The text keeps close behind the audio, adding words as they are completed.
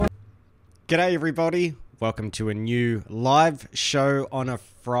G'day everybody, welcome to a new live show on a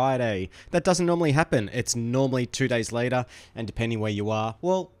Friday. That doesn't normally happen, it's normally 2 days later, and depending where you are,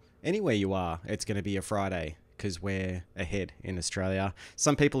 well, anywhere you are, it's going to be a Friday, because we're ahead in Australia.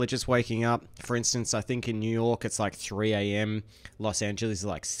 Some people are just waking up. For instance, I think in New York it's like 3 a.m, Los Angeles is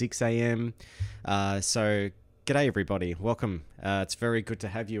like 6 a.m, so g'day everybody, welcome. It's very good to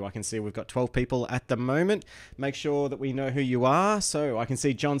have you. I can see we've got 12 people at the moment. Make sure that we know who you are. So I can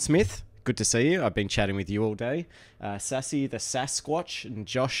see John Smith. Good to see you. I've been chatting with you all day. Sassy the Sasquatch and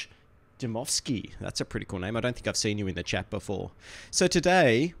Josh Dimovsky. That's a pretty cool name. I don't think I've seen you in the chat before. So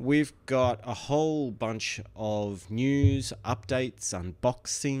today we've got a whole bunch of news, updates,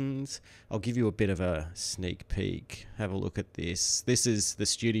 unboxings. I'll give you a bit of a sneak peek. Have a look at this. This is the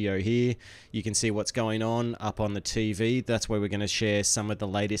studio here. You can see what's going on up on the TV. That's where we're going to share some of the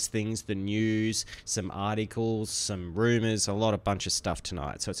latest things, the news, some articles, some rumors, a bunch of stuff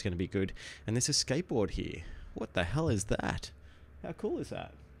tonight. So it's going to be good. And there's a skateboard here. What the hell is that? How cool is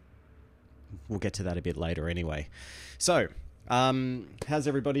that? We'll get to that a bit later anyway. So, how's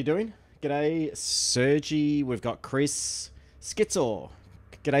everybody doing? G'day, Sergi. We've got Chris. Schizo.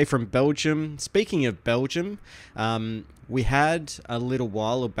 G'day from Belgium. Speaking of Belgium, we had a little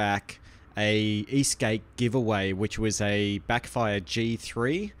while back a Eastgate giveaway, which was a Backfire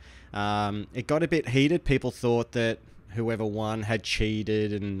G3. It got a bit heated. People thought that whoever won had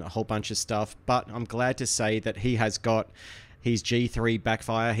cheated and a whole bunch of stuff. But I'm glad to say that he has got his G3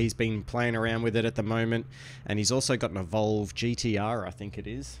 Backfire. He's been playing around with it at the moment, and he's also got an Evolve GTR, I think it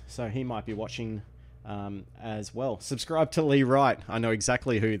is. So he might be watching as well. Subscribe to Lee Wright. I know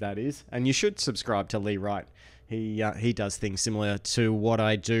exactly who that is, and you should subscribe to Lee Wright. He does things similar to what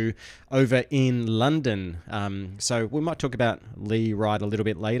I do over in London. So we might talk about Lee Wright a little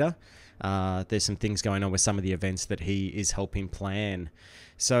bit later. There's some things going on with some of the events that he is helping plan.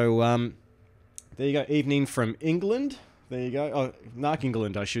 So there you go. Evening from England. There you go. Oh, Narc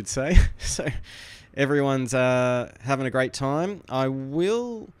England, I should say. So everyone's having a great time. I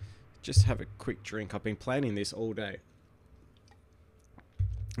will just have a quick drink. I've been planning this all day.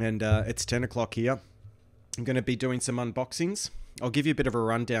 And it's 10 o'clock here. I'm going to be doing some unboxings. I'll give you a bit of a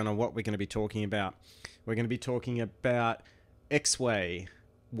rundown on what we're going to be talking about. We're going to be talking about X-Way,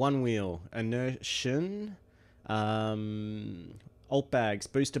 One Wheel, Inertion, alt bags,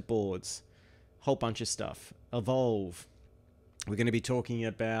 booster boards, whole bunch of stuff. Evolve. We're going to be talking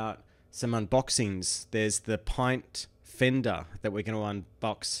about some unboxings. There's the Pint Fender that we're going to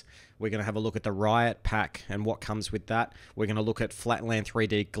unbox. We're going to have a look at the Riot Pack and what comes with that. We're going to look at Flatland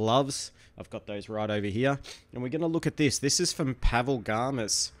 3D gloves. I've got those right over here. And we're going to look at this. This is from Pavel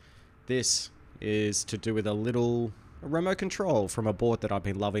Garmis. This is to do with a remote control from a board that I've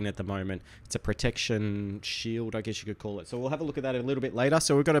been loving at the moment. It's a protection shield, I guess you could call it. So we'll have a look at that a little bit later.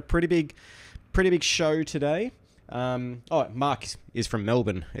 So we've got a pretty big show today. Mark is from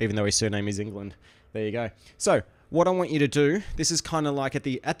Melbourne, even though his surname is England. There you go. So what I want you to do, this is kind of like at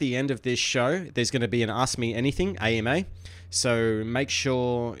the end of this show, there's going to be an Ask Me Anything, AMA. So make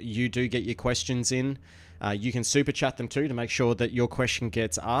sure you do get your questions in. You can super chat them too to make sure that your question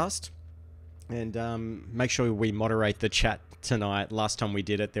gets asked. And make sure we moderate the chat tonight. Last time we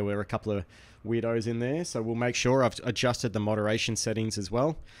did it, there were a couple of weirdos in there. So we'll make sure I've adjusted the moderation settings as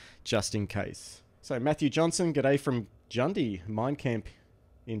well, just in case. So Matthew Johnson, g'day from Jundy, Mind Camp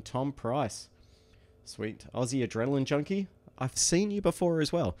in Tom Price. Sweet. Aussie Adrenaline Junkie. I've seen you before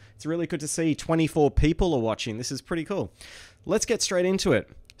as well. It's really good to see 24 people are watching. This is pretty cool. Let's get straight into it.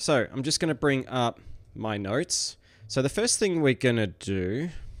 So I'm just going to bring up my notes. So the first thing we're going to do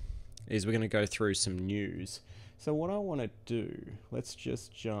is we're going to go through some news. So what I want to do, let's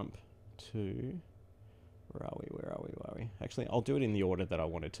just jump to, where are we? Actually, I'll do it in the order that I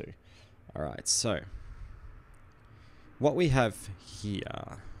wanted to. All right, so what we have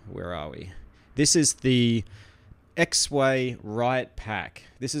here, where are we? This is the X-Way Riot Pack.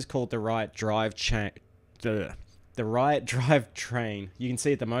 This is called the Riot Drive the Riot Drive Train. You can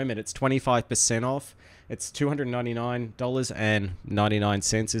see at the moment it's 25% off. It's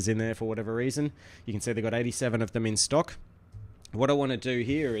 $299.99 is in there for whatever reason. You can see they've got 87 of them in stock. What I want to do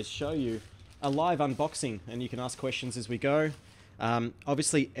here is show you a live unboxing, and you can ask questions as we go.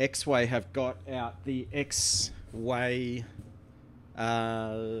 Obviously, X-Way have got out the X-Way...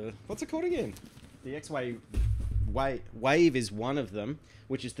 what's it called again? The X-Way Wave is one of them,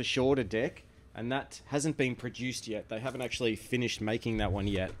 which is the shorter deck, and that hasn't been produced yet. They haven't actually finished making that one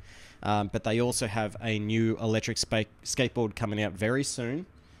yet. But they also have a new electric skateboard coming out very soon.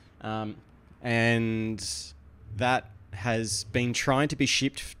 And that has been trying to be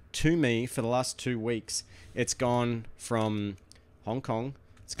shipped to me for the last 2 weeks. It's gone from Hong Kong.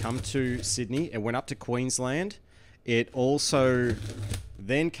 It's come to Sydney. It went up to Queensland. It also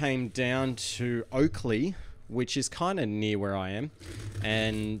then came down to Oakley, which is kind of near where I am.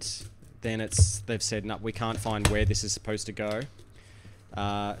 And then they've said, no, we can't find where this is supposed to go.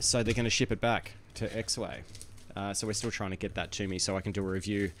 So they're going to ship it back to X-Way. So we're still trying to get that to me so I can do a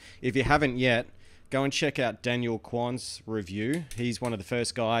review. If you haven't yet, go and check out Daniel Kwan's review. He's one of the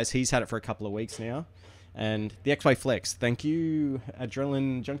first guys. He's had it for a couple of weeks now. And the X-Way Flex. Thank you,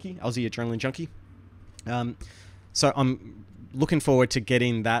 Adrenaline Junkie. Aussie Adrenaline Junkie. So I'm looking forward to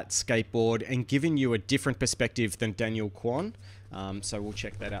getting that skateboard and giving you a different perspective than Daniel Kwan. So we'll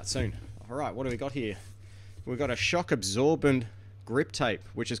check that out soon. All right, what do we got here? We've got a shock absorbent grip tape,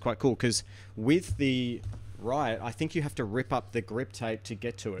 which is quite cool because with the Riot, I think you have to rip up the grip tape to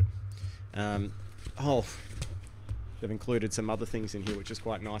get to it. They've included some other things in here, which is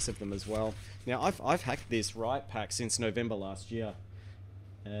quite nice of them as well. Now, I've hacked this Riot pack since November last year,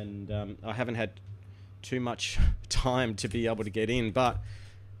 and I haven't had too much time to be able to get in, but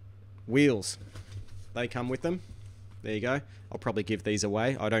wheels, they come with them. There you go. I'll probably give these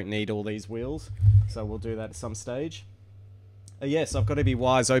away. I don't need all these wheels, so we'll do that at some stage. Yes, I've got to be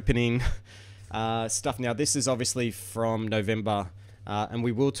wise opening stuff. Now, this is obviously from November, and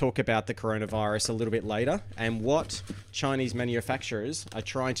we will talk about the coronavirus a little bit later and what Chinese manufacturers are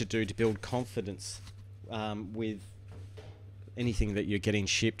trying to do to build confidence with anything that you're getting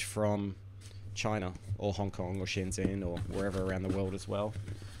shipped from China or Hong Kong or Shenzhen or wherever around the world as well.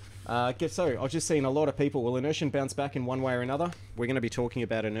 So I've just seen a lot of people, will Inertian bounce back in one way or another? We're going to be talking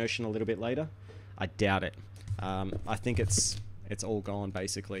about Inertian a little bit later. I doubt it. I think it's all gone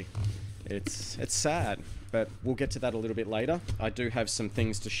basically. It's sad, but we'll get to that a little bit later. I do have some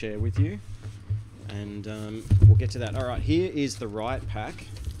things to share with you, and we'll get to that. All right, here is the Riot pack.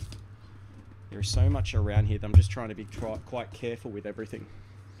 There is so much around here that I'm just trying to be quite careful with everything.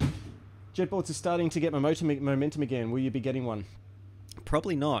 Jetboards are starting to get momentum again. Will you be getting one?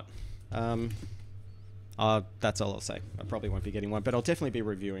 Probably not. That's all I'll say. I probably won't be getting one, but I'll definitely be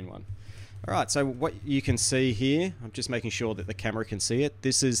reviewing one. Alright, so what you can see here, I'm just making sure that the camera can see it.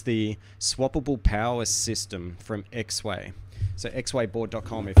 This is the swappable power system from X-Way. So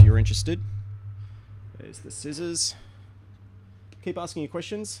xwayboard.com if you're interested. There's the scissors. Keep asking your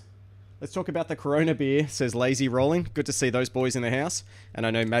questions. Let's talk about the Corona beer, says Lazy Rolling. Good to see those boys in the house. And I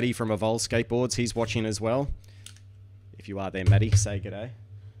know Matty from Evolve Skateboards, he's watching as well. If you are there, Matty, say g'day.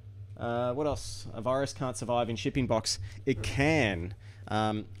 What else? A virus can't survive in shipping box. It can.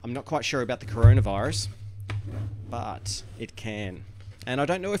 I'm not quite sure about the coronavirus, but it can. And I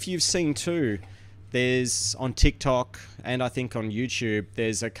don't know if you've seen too, there's on TikTok and I think on YouTube,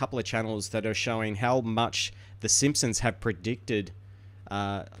 there's a couple of channels that are showing how much The Simpsons have predicted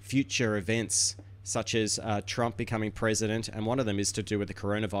future events such as Trump becoming president, and one of them is to do with the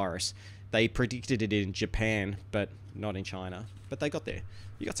coronavirus. They predicted it in Japan, but not in China. But they got there.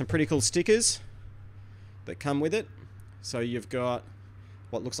 You got some pretty cool stickers that come with it. So you've got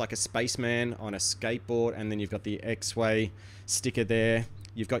what looks like a spaceman on a skateboard, and then you've got the X-Way sticker there.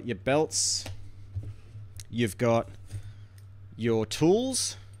 You've got your belts. You've got your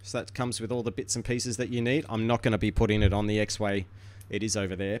tools. So that comes with all the bits and pieces that you need. I'm not going to be putting it on the X-Way. It is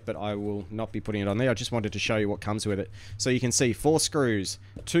over there, but I will not be putting it on there. I just wanted to show you what comes with it. So you can see 4 screws,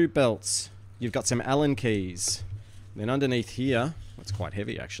 2 belts. You've got some Allen keys. Then underneath here, it's quite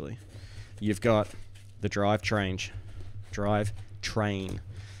heavy actually, you've got the drivetrain.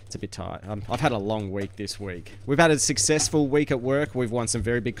 It's a bit tight. I've had a long week this week. We've had a successful week at work. We've won some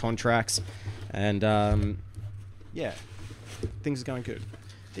very big contracts, and yeah, things are going good.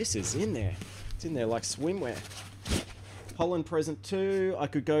 This is in there. It's in there like swimwear. Holland present too. I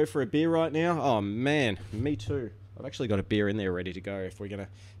could go for a beer right now. Oh man, me too. I've actually got a beer in there ready to go if we're going to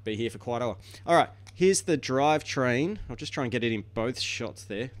be here for quite a while. All right, here's the drivetrain. I'll just try and get it in both shots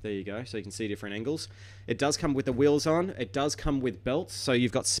there. There you go, so you can see different angles. It does come with the wheels on. It does come with belts, so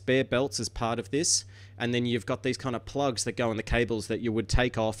you've got spare belts as part of this. And then you've got these kind of plugs that go in the cables that you would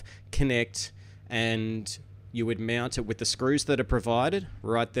take off, connect, and you would mount it with the screws that are provided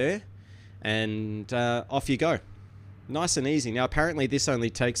right there. And off you go. Nice and easy. Now, apparently this only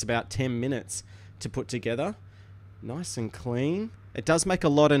takes about 10 minutes to put together. Nice and clean. It does make a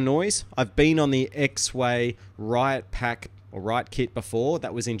lot of noise. I've been on the X-Way Riot pack or Riot kit before.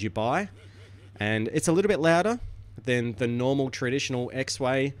 That was in Dubai. And it's a little bit louder than the normal traditional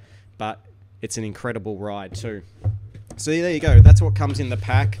X-Way, but it's an incredible ride too. So there you go. That's what comes in the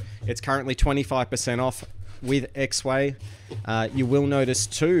pack. It's currently 25% off with X-Way. You will notice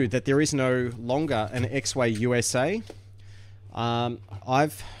too that there is no longer an X-Way USA.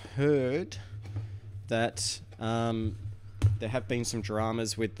 I've heard that There have been some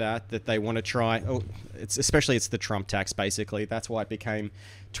dramas with that they want to try. Oh, it's the Trump tax, basically. That's why it became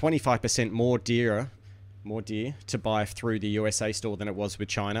 25% more dear to buy through the USA store than it was with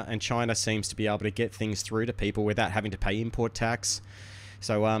China. And China seems to be able to get things through to people without having to pay import tax.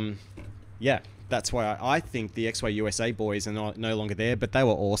 So, yeah, that's why I think the XWay USA boys are no longer there, but they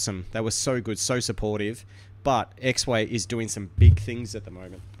were awesome. They were so good, so supportive. But XWay is doing some big things at the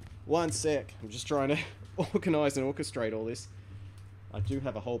moment. One sec. I'm just trying to organize and orchestrate all this. I do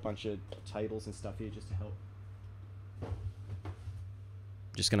have a whole bunch of tables and stuff here just to help.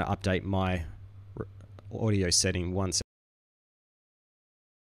 Just going to update my audio setting once,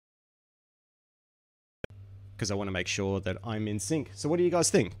 because I want to make sure that I'm in sync. So what do you guys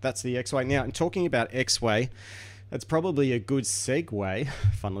think? That's the XWay. Now, and talking about XWay, that's probably a good segue,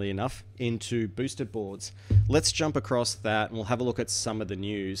 funnily enough, into boosted boards. Let's jump across that and we'll have a look at some of the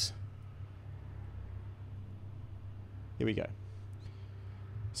news. Here we go.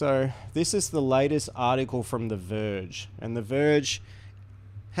 So this is the latest article from The Verge, and The Verge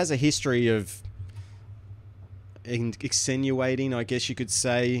has a history of extenuating, I guess you could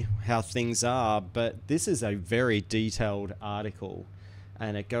say, how things are, but this is a very detailed article,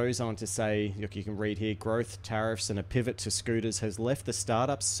 and it goes on to say, look, you can read here, growth, tariffs, and a pivot to scooters has left the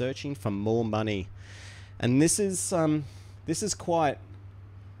startups searching for more money. And this is quite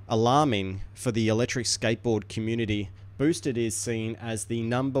alarming for the electric skateboard community. Boosted is seen as the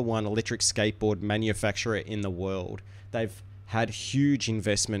 #1 electric skateboard manufacturer in the world. They've had huge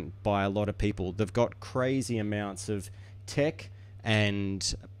investment by a lot of people. They've got crazy amounts of tech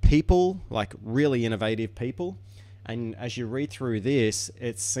and people, like really innovative people. And as you read through this,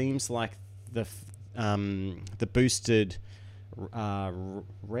 it seems like the boosted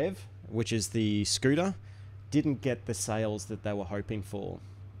Rev, which is the scooter, didn't get the sales that they were hoping for.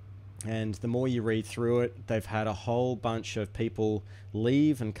 And the more you read through it, they've had a whole bunch of people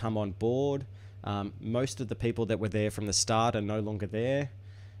leave and come on board. Most of the people that were there from the start are no longer there.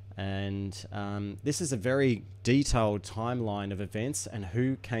 And this is a very detailed timeline of events and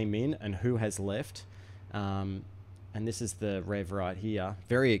who came in and who has left. And this is the Rev right here.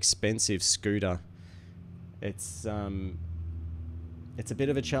 Very expensive scooter. It's a bit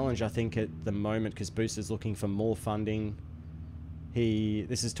of a challenge, I think, at the moment, because Boosted's looking for more funding.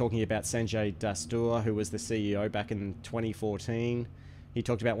 This is talking about Sanjay Dastur, who was the CEO back in 2014. He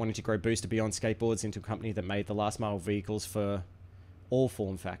talked about wanting to grow Boosted beyond skateboards into a company that made the last mile vehicles for all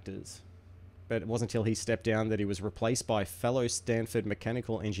form factors. But it wasn't until he stepped down that he was replaced by fellow Stanford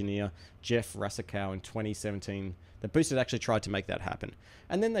mechanical engineer Jeff Rasakow in 2017 that Boosted actually tried to make that happen.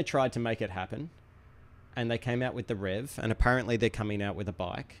 And then they tried to make it happen, and they came out with the Rev, and apparently they're coming out with a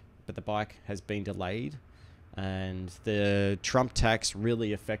bike, but the bike has been delayed. And the Trump tax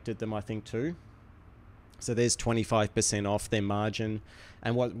really affected them, I think, too. So there's 25% off their margin.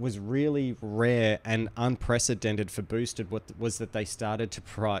 And what was really rare and unprecedented for Boosted was that they started to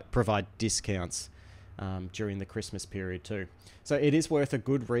provide discounts during the Christmas period too. So it is worth a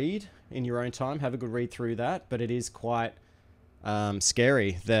good read in your own time. Have a good read through that. But it is quite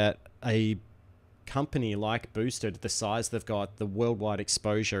scary that a company like Boosted, the size they've got, the worldwide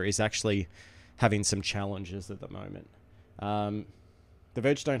exposure, is actually having some challenges at the moment. The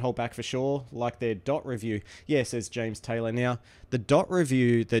Verge don't hold back for sure, like their dot review. Yeah, says James Taylor. Now, the dot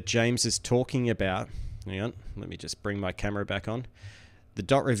review that James is talking about, hang on, let me just bring my camera back on. The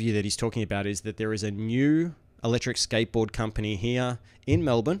dot review that he's talking about is that there is a new electric skateboard company here in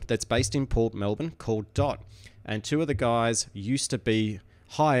Melbourne that's based in Port Melbourne called Dot. And two of the guys used to be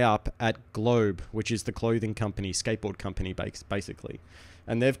high up at Globe, which is the clothing company, skateboard company, basically.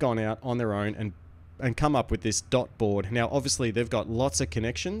 And they've gone out on their own and come up with this Dot board. Now, obviously, they've got lots of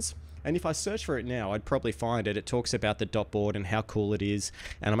connections. And if I search for it now, I'd probably find it. It talks about the Dot board and how cool it is.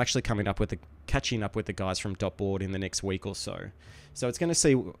 And I'm actually catching up with the guys from Dot board in the next week or so. So it's going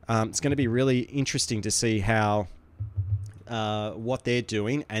to be really interesting to see how what they're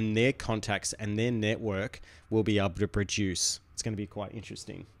doing and their contacts and their network will be able to produce. It's going to be quite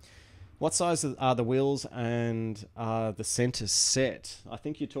interesting. What size are the wheels and the center set? I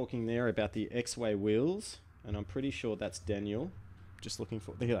think you're talking there about the XWay wheels, and I'm pretty sure that's Daniel. Just looking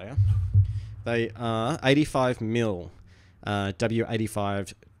for, here they are. They are 85 mil,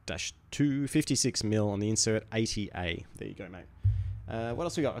 W85-2, 56 mil on the insert, 80A. There you go, mate. What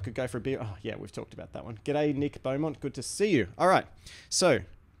else we got? I could go for a beer. Oh, yeah, we've talked about that one. G'day, Nick Beaumont. Good to see you. All right. So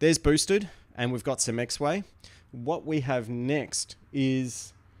there's Boosted, and we've got some XWay. What we have next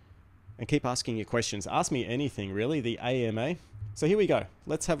is, and keep asking your questions. Ask me anything, really, the AMA. So here we go.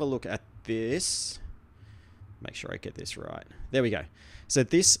 Let's have a look at this. Make sure I get this right. There we go. So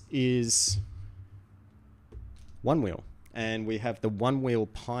this is one wheel. and we have the one wheel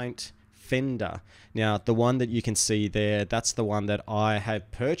pint fender. Now, the one that you can see there, that's the one that I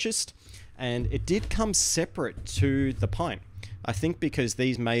have purchased, and it did come separate to the pint. I think because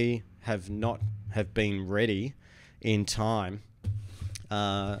these may have not have been ready in time,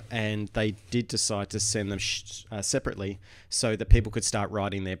 and they did decide to send them separately so that people could start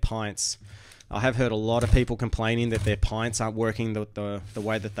riding their pints. I have heard a lot of people complaining that their pints aren't working the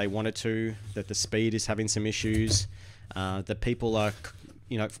way that they wanted to, that the speed is having some issues, that people are,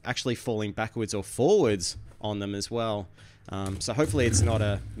 actually falling backwards or forwards on them as well. So hopefully it's not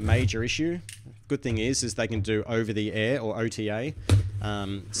a major issue. Good thing is they can do over the air or OTA.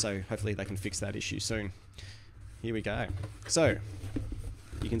 So hopefully they can fix that issue soon. Here we go. So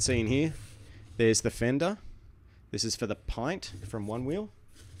you can see in here, there's the fender. This is for the pint from One Wheel.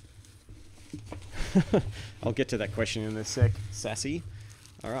 I'll get to that question in a sec, sassy.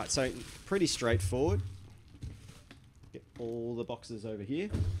 All right, so pretty straightforward. Get all the boxes over here.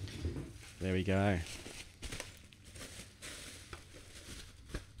 There we go.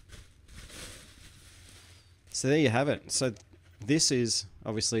 So there you have it. So this is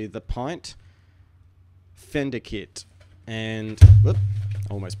obviously the pint fender kit, and whoop,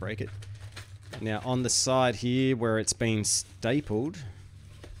 almost break it. Now on the side here where it's been stapled,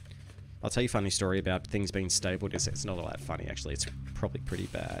 I'll tell you a funny story about things being stapled. It's not all that funny actually, it's probably pretty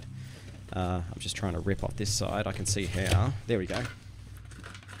bad. I'm just trying to rip off this side. I can see how. There we go.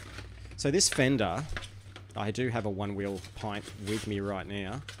 So this fender, I do have a one wheel pint with me right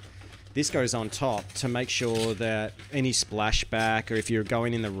now. This goes on top to make sure that any splashback, or if you're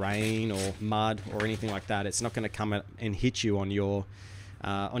going in the rain or mud or anything like that, it's not going to come and hit you on your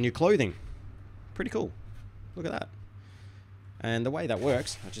clothing. Pretty cool. Look at that. And the way that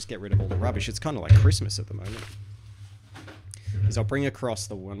works, I'll just get rid of all the rubbish. It's kind of like Christmas at the moment. Is I'll bring across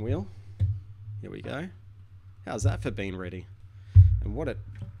the one wheel. Here we go. How's that for being ready? And what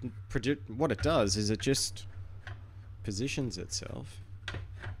it does is it just positions itself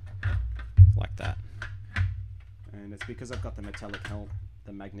like that. And it's because I've got the metallic helmet,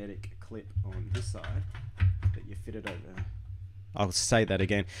 the magnetic clip on this side, that you fit it over. I'll say that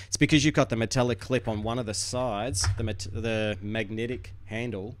again. It's because you've got the metallic clip on one of the sides, the magnetic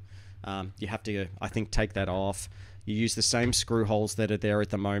handle. You have to, I think, take that off. You use the same screw holes that are there at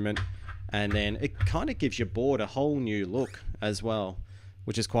the moment, and then it kind of gives your board a whole new look as well,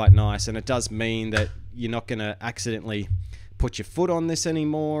 which is quite nice. And it does mean that you're not going to accidentally put your foot on this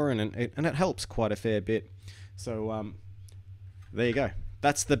anymore, and it helps quite a fair bit. So there you go.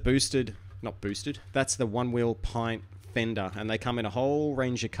 That's the that's the one wheel pint fender, and they come in a whole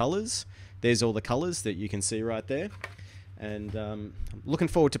range of colors. There's all the colors that you can see right there, and I'm looking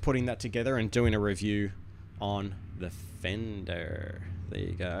forward to putting that together and doing a review on the fender. There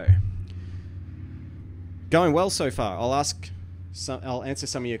you go. Going well so far. I'll answer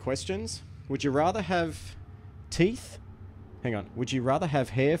some of your questions. Would you rather have teeth? Hang on. Would you rather have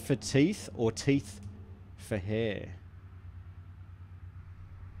hair for teeth or teeth for hair?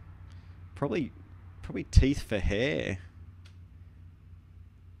 Probably teeth for hair.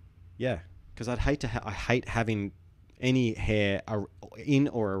 Yeah, because I hate having any hair in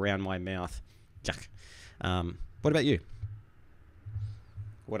or around my mouth. Yuck. What about you?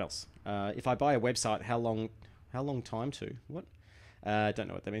 What else? If I buy a website, how long time to? What? Don't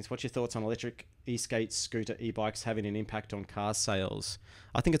know what that means. What's your thoughts on electric e-skates, scooter, e-bikes having an impact on car sales?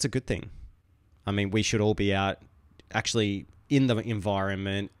 I think it's a good thing. I mean, we should all be out actually in the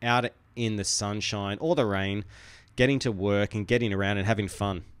environment, out in the sunshine or the rain, getting to work and getting around and having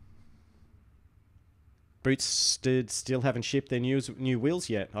fun. Boots still haven't shipped their new wheels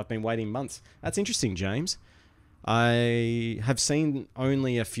yet. I've been waiting months. That's interesting, James. I have seen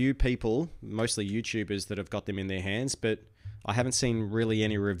only a few people, mostly YouTubers, that have got them in their hands, but I haven't seen really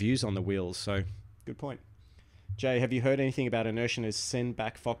any reviews on the wheels, so good point. Jay, have you heard anything about Inertia's send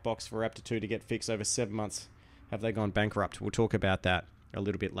back Fockbox for Raptor 2 to get fixed over 7 months? Have they gone bankrupt? We'll talk about that a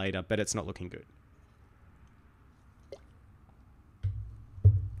little bit later, but it's not looking good.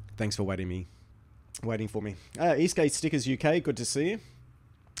 Thanks for waiting for me. Eastgate Stickers UK, good to see you.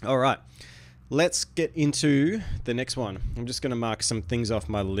 All right, let's get into the next one. I'm just going to mark some things off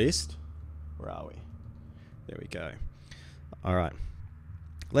my list. Where are we? There we go. All right,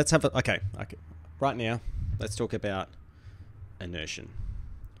 let's have a... Okay. Right now, let's talk about Inertian.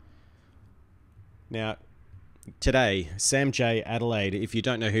 Now, today, Sam J. Adelaide, if you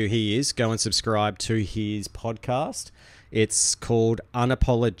don't know who he is, go and subscribe to his podcast. It's called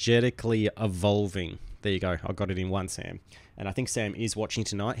Unapologetically Evolving. There you go. I got it in one, Sam. And I think Sam is watching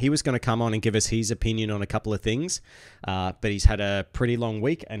tonight. He was going to come on and give us his opinion on a couple of things, but he's had a pretty long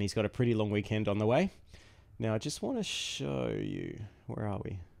week and he's got a pretty long weekend on the way. Now, I just want to show you, where are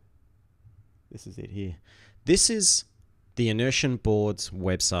we? This is it here. This is the Inertian Boards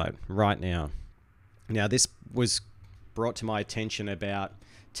website right now. Now, this was brought to my attention about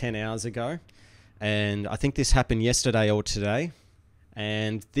 10 hours ago, and I think this happened yesterday or today,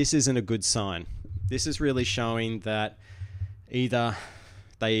 and this isn't a good sign. This is really showing that either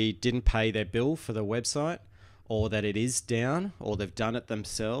they didn't pay their bill for the website, or that it is down, or they've done it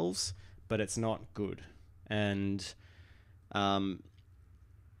themselves, but it's not good. And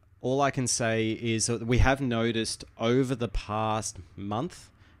all I can say is that we have noticed over the past month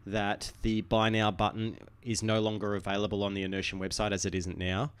that the buy now button is no longer available on the Inertian website, as it isn't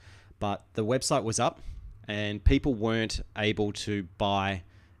now. But the website was up and people weren't able to buy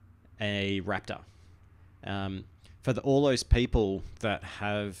a Raptor. For all those people that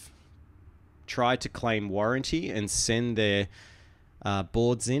have tried to claim warranty and send their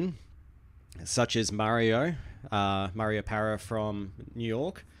boards in, such as Mario Parra from New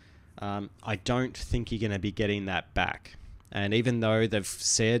York, I don't think you're going to be getting that back. And even though they've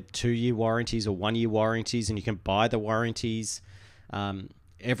said 2-year warranties or 1-year warranties, and you can buy the warranties,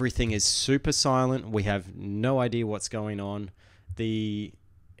 everything is super silent. We have no idea what's going on. The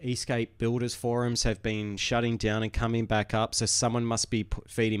Escape Builders forums have been shutting down and coming back up, so someone must be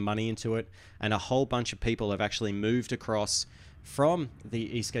feeding money into it, and a whole bunch of people have actually moved across from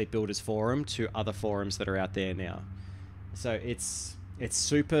the Escape Builders forum to other forums that are out there now. So it's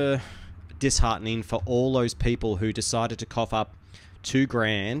super disheartening for all those people who decided to cough up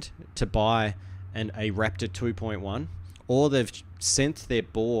 $2,000 to buy a Raptor 2.1, or they've sent their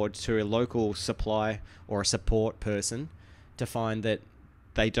board to a local supply or a support person to find that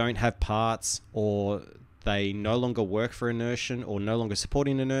they don't have parts, or they no longer work for Inertian, or no longer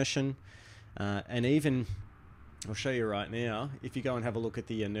supporting Inertian. And even, I'll show you right now, if you go and have a look at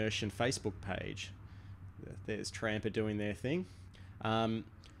the Inertian Facebook page, there's Tramper doing their thing.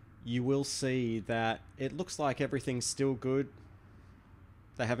 You will see that it looks like everything's still good.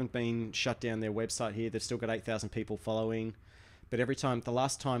 They haven't been shut down their website here. They've still got 8,000 people following. But the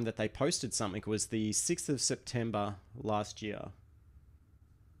last time that they posted something was the 6th of September last year.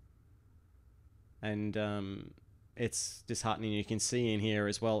 And it's disheartening. You can see in here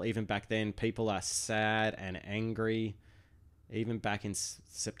as well, even back then, people are sad and angry. Even back in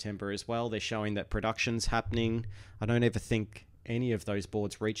September as well, they're showing that production's happening. I don't ever think any of those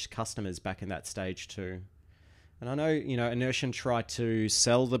boards reached customers back in that stage too. And I know, Inertian tried to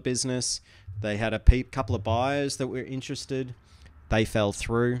sell the business. They had a couple of buyers that were interested. They fell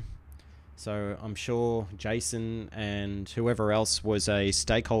through. So I'm sure Jason and whoever else was a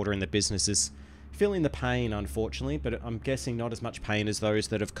stakeholder in the business is feeling the pain, unfortunately, but I'm guessing not as much pain as those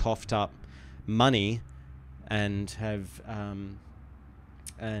that have coughed up money and have aren't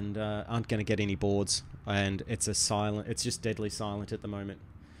going to get any boards. And it's just deadly silent at the moment.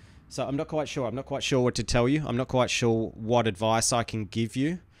 So I'm not quite sure. I'm not quite sure what to tell you. I'm not quite sure what advice I can give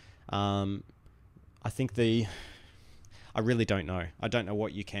you. I really don't know. I don't know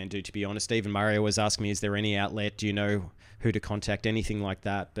what you can do, to be honest. Even Mario was asking me, is there any outlet? Do you know who to contact? Anything like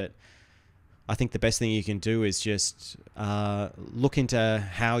that. But I think the best thing you can do is just look into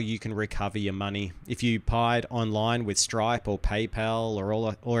how you can recover your money. If you paid online with Stripe or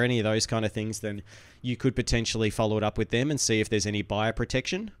PayPal or any of those kind of things, then you could potentially follow it up with them and see if there's any buyer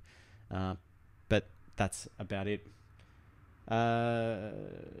protection. But that's about it.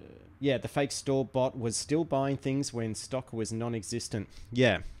 Yeah, the fake store bot was still buying things when stock was non-existent.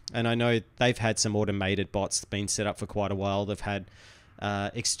 Yeah, and I know they've had some automated bots been set up for quite a while. They've had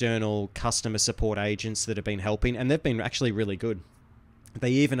external customer support agents that have been helping, and they've been actually really good.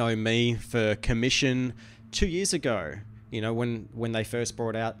 They even owe me for commission 2 years ago. When they first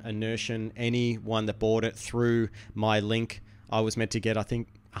brought out Inertian, anyone that bought it through my link, I was meant to get, I think,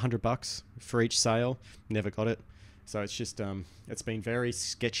 $100 for each sale. Never got it. So it's just, it's been very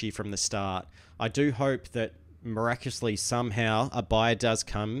sketchy from the start. I do hope that miraculously somehow a buyer does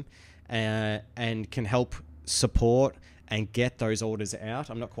come and can help support and get those orders out.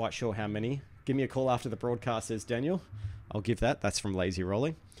 I'm not quite sure how many. Give me a call after the broadcast, says Daniel. I'll give that. That's from Lazy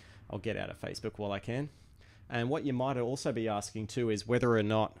Rolling. I'll get out of Facebook while I can. And what you might also be asking too is whether or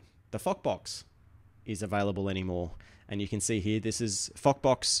not the Fockbox is available anymore. And you can see here, this is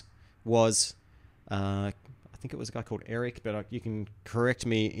Fockbox was, I think it was a guy called Eric, but you can correct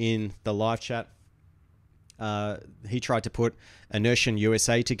me in the live chat. He tried to put Inertian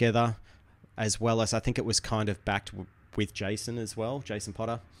USA together, as well as I think it was kind of backed with Jason as well, Jason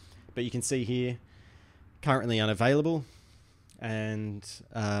Potter. But you can see here, currently unavailable. And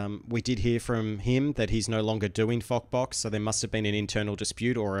we did hear from him that he's no longer doing Fockbox, so there must have been an internal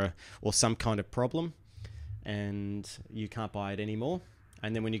dispute or some kind of problem. and you can't buy it anymore.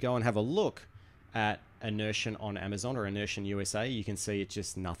 And then when you go and have a look at Inertian on Amazon or Inertian USA, you can see it's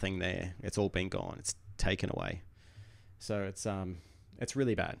just nothing there. It's all been gone. It's taken away. So it's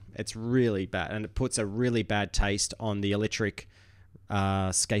really bad. It's really bad, and it puts a really bad taste on the electric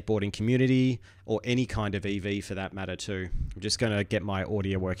skateboarding community, or any kind of EV for that matter too. I'm just going to get my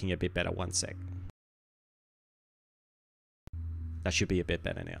audio working a bit better. One sec. That should be a bit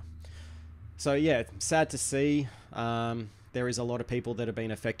better now. So yeah, sad to see. There is a lot of people that have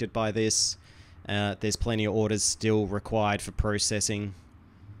been affected by this. There's plenty of orders still required for processing.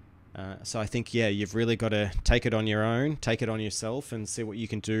 So I think, yeah, you've really got to take it on your own, take it on yourself, and see what you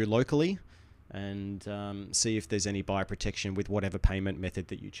can do locally, and see if there's any buyer protection with whatever payment method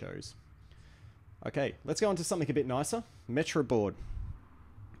that you chose. Okay, let's go on to something a bit nicer. Metroboard.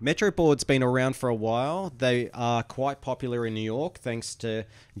 Metroboard's been around for a while. They are quite popular in New York thanks to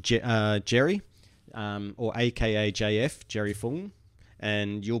Jerry, or AKA JF, Jerry Fung.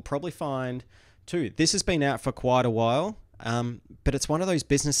 And you'll probably find too, this has been out for quite a while, but it's one of those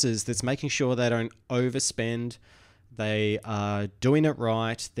businesses that's making sure they don't overspend. They are doing it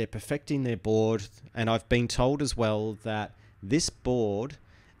right. They're perfecting their board. And I've been told as well that this board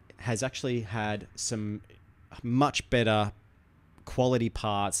has actually had some much better quality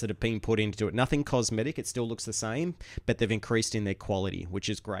parts that have been put into it. Nothing cosmetic. It still looks the same, but they've increased in their quality, which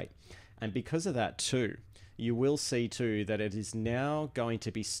is great. And because of that too, you will see too that it is now going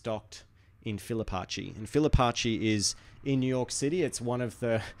to be stocked in Filipachi. And Filipachi is in New York City. It's one of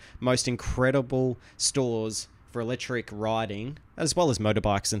the most incredible stores for electric riding, as well as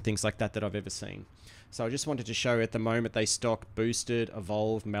motorbikes and things like that that I've ever seen. So I just wanted to show, at the moment they stock Boosted,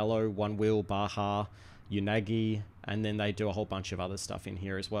 Evolve, Mellow, One Wheel, Baja, Unagi, and then they do a whole bunch of other stuff in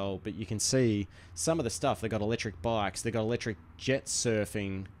here as well. But you can see some of the stuff. They got electric bikes, they got electric jet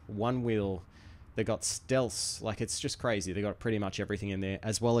surfing, One Wheel, they got stealths. Like, it's just crazy. They got pretty much everything in there,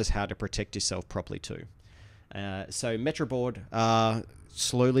 as well as how to protect yourself properly too. So Metroboard are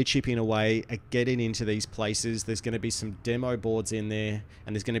slowly chipping away at getting into these places. There's going to be some demo boards in there,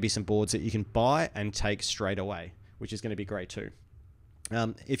 and there's going to be some boards that you can buy and take straight away, which is going to be great too.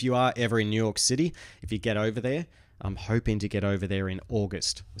 If you are ever in New York City, if you get over there, I'm hoping to get over there in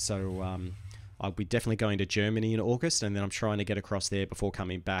August. So I'll be definitely going to Germany in August, and then I'm trying to get across there before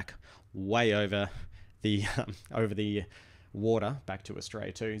coming back way over the water back to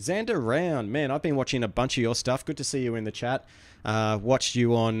Australia too. Xander Round, man, I've been watching a bunch of your stuff. Good to see you in the chat. Watched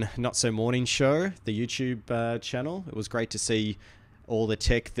you on Not So Morning Show, the YouTube channel. It was great to see all the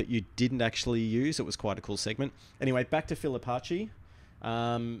tech that you didn't actually use. It was quite a cool segment. Anyway, back to Filipachi.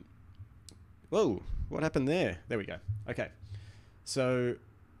 Whoa, what happened there? There we go. Okay, so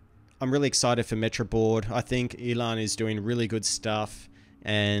I'm really excited for Metroboard. I think Elon is doing really good stuff,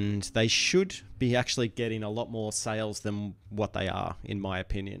 and they should be actually getting a lot more sales than what they are, in my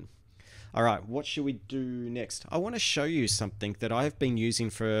opinion. All right, what should we do next? I want to show you something that I've been using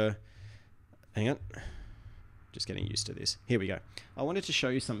for... Hang on. Just getting used to this. Here we go. I wanted to show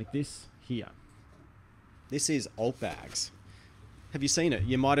you something. This here. This is Alt Bags. Have you seen it?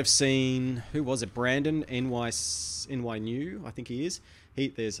 You might have seen... Who was it? Brandon, NY New, I think he is.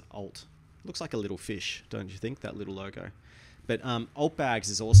 There's Alt. Looks like a little fish, don't you think? That little logo. But Alt Bags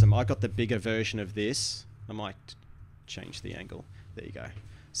is awesome. I got the bigger version of this. I might change the angle. There you go.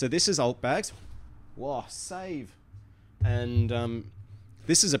 So this is Alt Bags. Whoa, save. And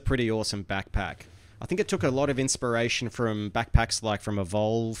this is a pretty awesome backpack. I think it took a lot of inspiration from backpacks like from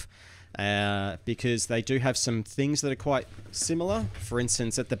Evolve, because they do have some things that are quite similar. For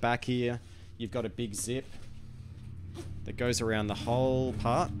instance, at the back here, you've got a big zip that goes around the whole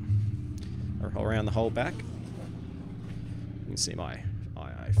part, or around the whole back. You can see my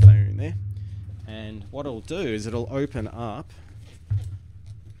iPhone there. And what it'll do is it'll open up.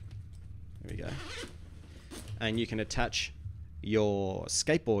 There we go. And you can attach your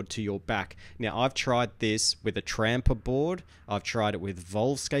skateboard to your back. Now, I've tried this with a Tramper board. I've tried it with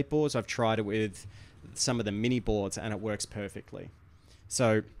Volve skateboards. I've tried it with some of the mini boards, and it works perfectly.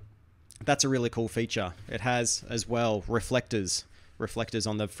 So that's a really cool feature. It has as well reflectors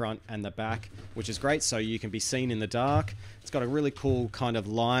on the front and the back, which is great, so you can be seen in the dark. It's got a really cool kind of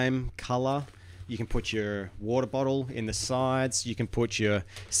lime color. You can put your water bottle in the sides. You can put your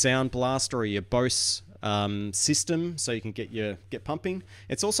sound blaster or your Bose system, so you can get pumping.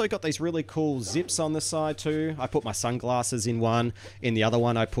 It's also got these really cool zips on the side too. I put my sunglasses in one. In the other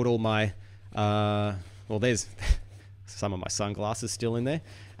one, I put all my well, there's some of my sunglasses still in there.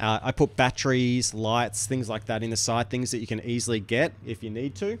 I put batteries, lights, things like that in the side, things that you can easily get if you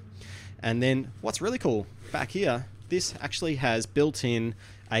need to. And then what's really cool back here, this actually has built in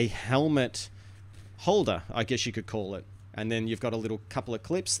a helmet holder, I guess you could call it. And then you've got a little couple of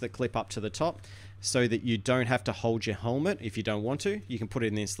clips that clip up to the top so that you don't have to hold your helmet if you don't want to. You can put it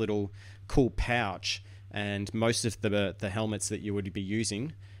in this little cool pouch, and most of the helmets that you would be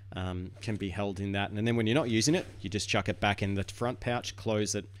using can be held in that. And then when you're not using it, you just chuck it back in the front pouch,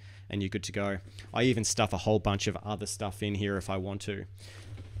 close it, and you're good to go. I even stuff a whole bunch of other stuff in here if I want to.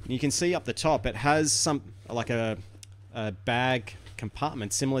 And you can see up the top, it has some like a bag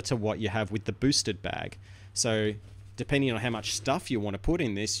compartment similar to what you have with the boosted bag. So depending on how much stuff you want to put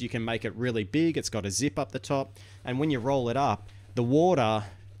in this, you can make it really big. It's got a zip up the top, and when you roll it up, the water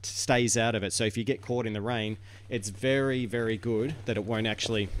stays out of it. So if you get caught in the rain, it's very, very good that it won't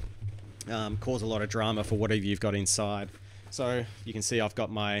actually cause a lot of drama for whatever you've got inside. So you can see I've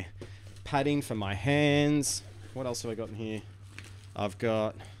got my padding for my hands. What else have I got in here? I've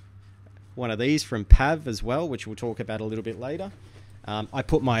got one of these from PAV as well, which we'll talk about a little bit later. I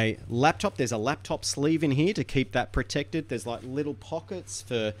put my laptop, there's a laptop sleeve in here to keep that protected. There's like little pockets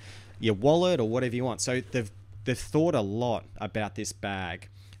for your wallet or whatever you want. So they've thought a lot about this bag,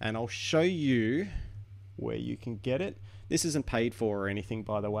 and I'll show you where you can get it. This isn't paid for or anything,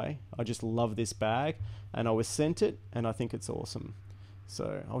 by the way. I just love this bag, and I was sent it, and I think it's awesome.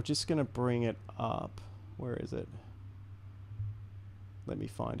 So I'm just gonna bring it up. Where is it? Let me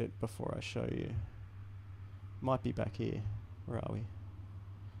find it before I show you. Might be back here. Where are we?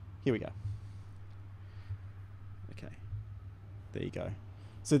 Here we go. Okay. There you go.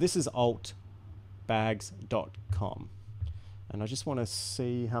 So this is altbags.com. And I just want to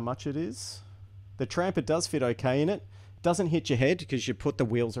see how much it is. The Tramper does fit okay in it. Doesn't hit your head because you put the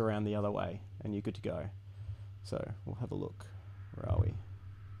wheels around the other way and you're good to go. So we'll have a look. Where are we?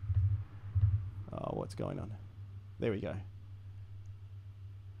 Oh, what's going on? There we go.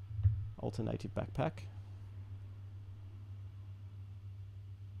 Alternative backpack.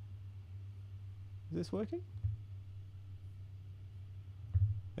 Is this working?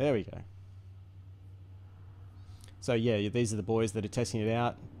 There we go. So yeah, these are the boys that are testing it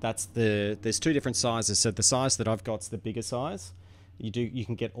out. There's two different sizes. So the size that I've got's the bigger size. You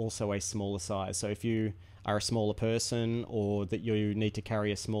can get also a smaller size. So if you are a smaller person or that you need to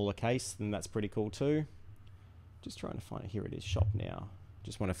carry a smaller case, then that's pretty cool too. Just trying to find it. Here it is, shop now.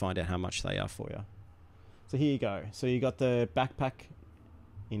 Just want to find out how much they are for you. So here you go. So you got the backpack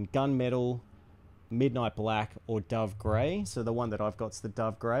in gunmetal, midnight black, or dove grey. So the one that I've got's the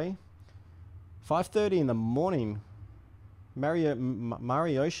dove grey. 5:30 in the morning.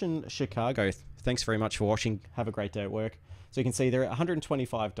 Mariocean, Chicago. Thanks very much for watching. Have a great day at work. So you can see they're at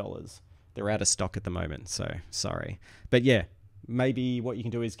 $125. They're out of stock at the moment, so sorry. But yeah, maybe what you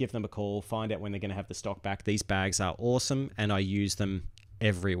can do is give them a call, find out when they're going to have the stock back. These bags are awesome, and I use them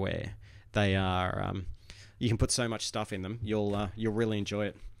everywhere. They are, you can put so much stuff in them. You'll really enjoy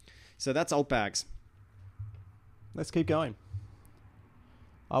it. So that's Alt Bags. Let's keep going.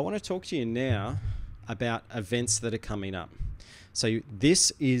 I want to talk to you now about events that are coming up. So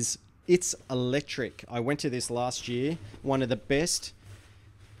this is It's Electric. I went to this last year. One of the best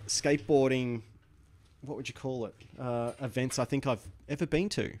skateboarding, what would you call it, events I think I've ever been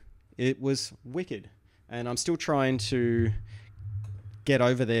to. It was wicked. And I'm still trying to get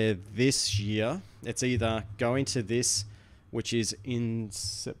over there this year. It's either going to this, which is in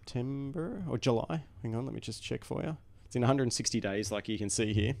September or July. Hang on, let me just check for you. It's in 160 days, like you can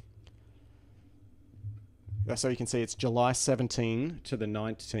see here. So you can see it's July 17 to the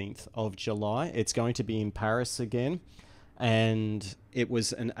 19th of July. It's going to be in Paris again. And it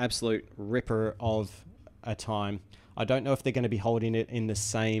was an absolute ripper of a time. I don't know if they're going to be holding it in the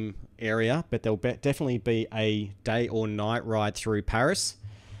same area, but there'll definitely be a day or night ride through Paris.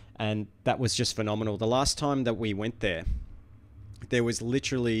 And that was just phenomenal. The last time that we went there, there was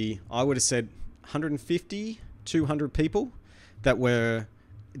literally, I would have said 150, 200 people that were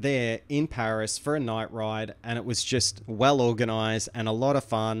there in Paris for a night ride, and it was just well organized and a lot of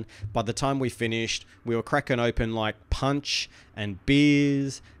fun. By the time we finished, we were cracking open like punch and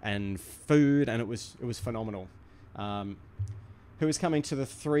beers and food, and it was phenomenal. Who is coming to the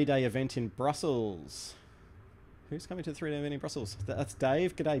 3-day event in Brussels? Who's coming to the 3-day event in Brussels? That's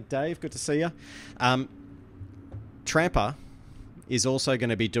Dave. G'day, Dave. Good to see you. Tramper is also going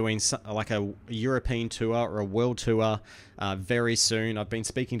to be doing like a European tour or a world tour very soon. I've been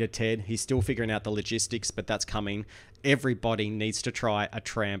speaking to Ted. He's still figuring out the logistics, but that's coming. Everybody needs to try a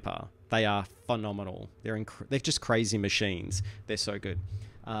Tramper. They are phenomenal. They're just crazy machines. They're so good.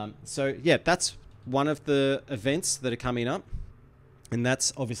 So yeah, that's one of the events that are coming up, and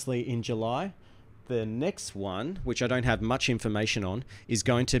that's obviously in July. The next one, which I don't have much information on, is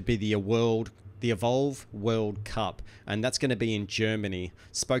going to be the World the Evolve World Cup, and that's going to be in Germany.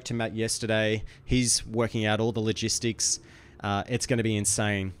 Spoke to Matt yesterday. He's working out all the logistics. It's going to be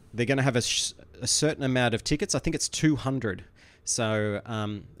insane. They're going to have a certain amount of tickets. I think it's 200. So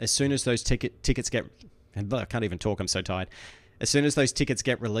as soon as those tickets get... I can't even talk, I'm so tired. As soon as those tickets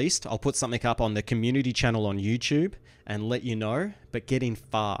get released, I'll put something up on the community channel on YouTube and let you know. But get in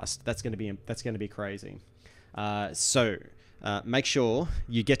fast. That's going to be crazy. So make sure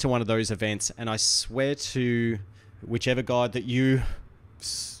you get to one of those events, and I swear to whichever guide that you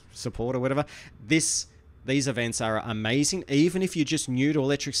support or whatever, these events are amazing. Even if you're just new to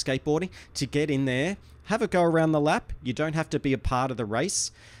electric skateboarding, to get in there, have a go around the lap. You don't have to be a part of the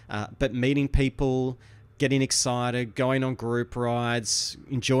race, but meeting people, getting excited, going on group rides,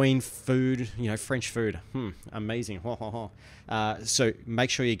 enjoying food, French food, amazing. So make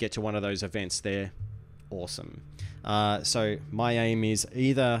sure you get to one of those events. They're awesome. So my aim is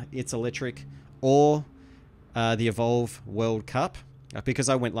either It's Electric or the Evolve World Cup. Because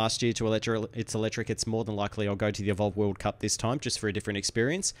I went last year to It's Electric, it's more than likely I'll go to the Evolve World Cup this time, just for a different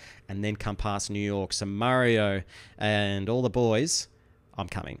experience, and then come past New York. So Mario and all the boys, I'm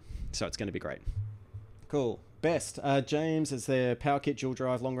coming. So it's going to be great. Cool. Best. James is their Power Kit, dual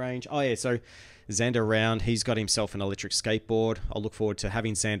drive, long range. Oh yeah, so Xander around. He's got himself an electric skateboard. I'll look forward to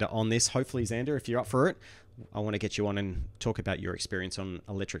having Xander on this. Hopefully, Xander, if you're up for it, I want to get you on and talk about your experience on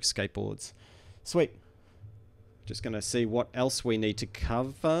electric skateboards. Sweet. Just going to see what else we need to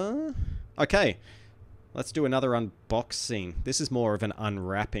cover. Okay, let's do another unboxing. This is more of an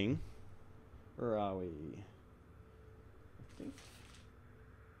unwrapping. Where are we? I think.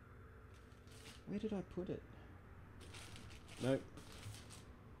 Where did I put it? Nope.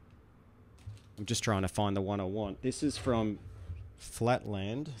 I'm just trying to find the one I want. This is from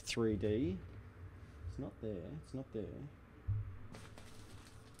Flatland 3D. It's not there. It's not there.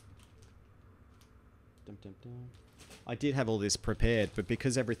 Dum, dum, dum. I did have all this prepared, but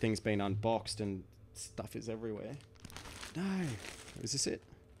because everything's been unboxed and stuff is everywhere. No. Is this it?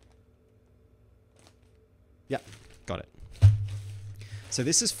 Yep. Got it. So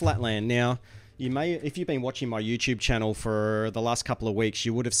this is Flatland. Now, you may, if you've been watching my YouTube channel for the last couple of weeks,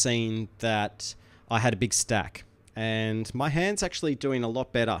 you would have seen that I had a big stack. And my hand's actually doing a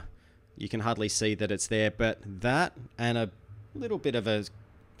lot better. You can hardly see that it's there, but that and a little bit of a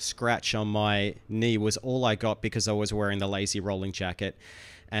scratch on my knee was all I got because I was wearing the lazy rolling jacket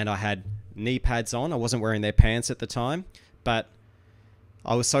and I had knee pads on. I wasn't wearing their pants at the time, but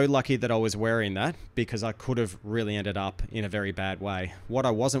I was so lucky that I was wearing that because I could have really ended up in a very bad way. What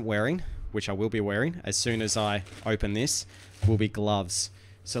I wasn't wearing, which I will be wearing as soon as I open this, will be gloves.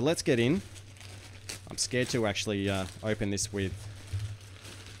 So let's get in. I'm scared to actually open this with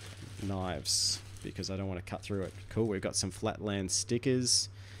knives because I don't want to cut through it. Cool, we've got some Flatland stickers.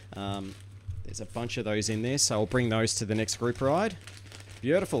 There's a bunch of those in there, so I'll bring those to the next group ride.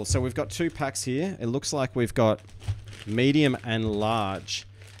 Beautiful. So we've got 2 packs here. It looks like we've got medium and large.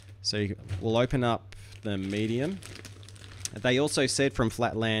 So we'll open up the medium. They also said from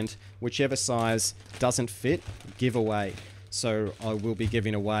Flatland, whichever size doesn't fit, give away. So I will be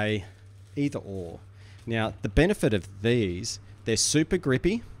giving away either or. Now, the benefit of these, they're super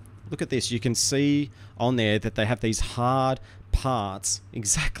grippy. Look at this. You can see on there that they have these hard parts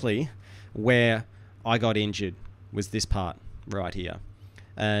exactly where I got injured was this part right here.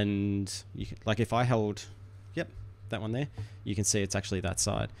 And you can, like if I held, yep, that one there, you can see it's actually that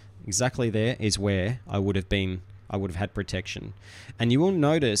side. Exactly there is where I would have had protection. And you will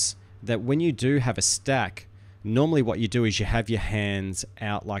notice that when you do have a stack, normally what you do is you have your hands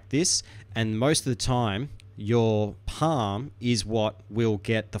out like this, and most of the time your palm is what will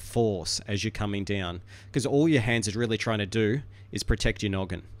get the force as you're coming down, because all your hands is really trying to do is protect your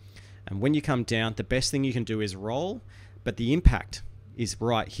noggin. And when you come down, the best thing you can do is roll, but the impact is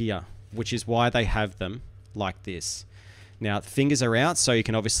right here, which is why they have them like this. Now, the fingers are out, so you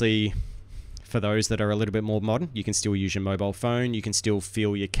can obviously, for those that are a little bit more modern, you can still use your mobile phone, you can still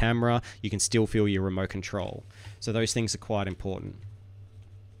feel your camera, you can still feel your remote control. So those things are quite important.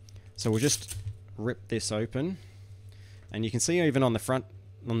 So we'll just rip this open, and you can see even on the front,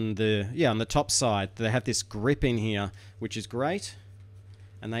 on the top side, they have this grip in here, which is great.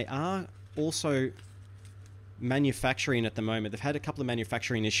 And they are also manufacturing at the moment. They've had a couple of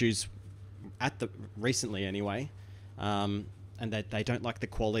manufacturing issues recently anyway, and that they don't like the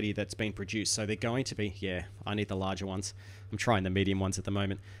quality that's been produced. So they're going to be, yeah, I need the larger ones. I'm trying the medium ones at the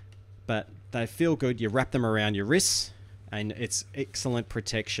moment, but they feel good. You wrap them around your wrists, and it's excellent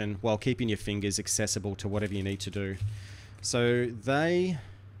protection while keeping your fingers accessible to whatever you need to do. So they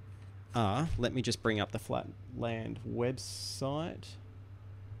are, let me just bring up the Flatland website.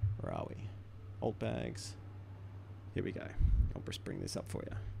 Where are we? Old bags. Here we go. I'll just bring this up for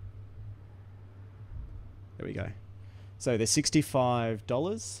you. There we go. So they're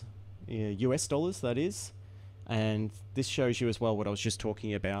 $65, US dollars, that is. And this shows you as well what I was just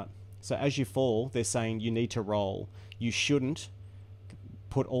talking about. So as you fall, they're saying you need to roll. You shouldn't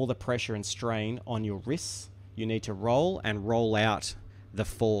put all the pressure and strain on your wrists. You need to roll and roll out the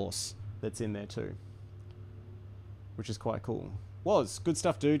force that's in there too, which is quite cool. Good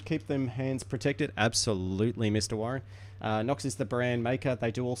stuff, dude. Keep them hands protected. Absolutely, Mr. Warren. Nox is the brand maker.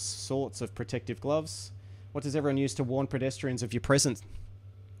 They do all sorts of protective gloves. What does everyone use to warn pedestrians of your presence?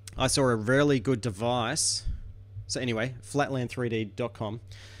 I saw a really good device. So anyway, flatland3d.com.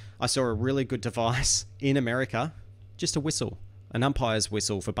 I saw a really good device in America. Just a whistle. An umpire's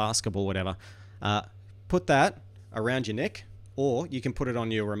whistle for basketball, whatever. Put that around your neck, or you can put it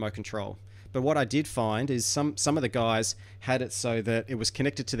on your remote control. But what I did find is some of the guys had it so that it was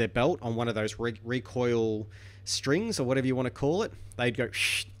connected to their belt on one of those recoil strings or whatever you want to call it. They'd go,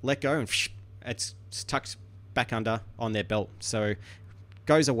 let go, and it's tucked back under on their belt. So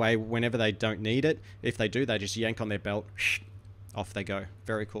goes away whenever they don't need it. If they do, they just yank on their belt, off they go.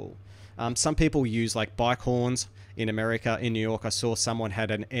 Very cool. Some people use like bike horns in America. In New York, I saw someone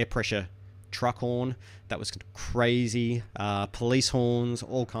had an air pressure truck horn that was crazy. Police horns,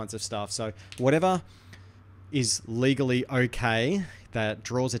 all kinds of stuff. So whatever is legally okay that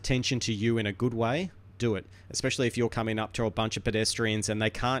draws attention to you in a good way, do it. Especially if you're coming up to a bunch of pedestrians and they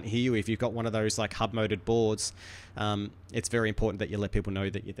can't hear you if you've got one of those like hub-mounted boards. It's very important that you let people know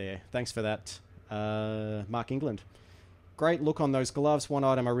that you're there. Thanks for that, Mark England. Great look on those gloves. One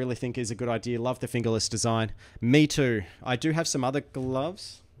item I really think is a good idea. Love the fingerless design. Me too. I do have some other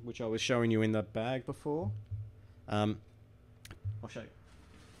gloves, which I was showing you in the bag before. I'll show you.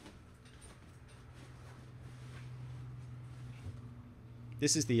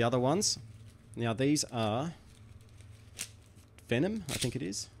 This is the other ones. Now these are Venom, I think it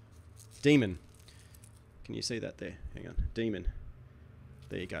is. Demon. Can you see that there? Hang on. Demon.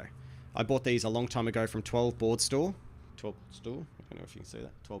 There you go. I bought these a long time ago from 12 Board Store. 12 Store? I don't know if you can see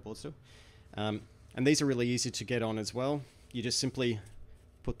that. 12 Board Store. And these are really easy to get on as well. You just simply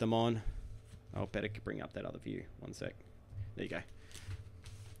put them on. I'll better bring up that other view. One sec. There you go.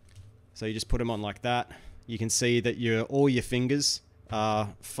 So you just put them on like that. You can see that all your fingers are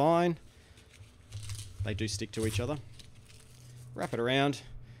fine. They do stick to each other. Wrap it around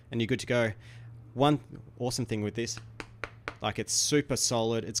and you're good to go. One awesome thing with this, like it's super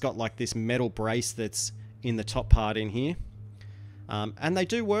solid. It's got like this metal brace that's in the top part in here. And they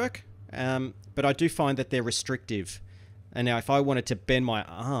do work, but I do find that they're restrictive. And now if I wanted to bend my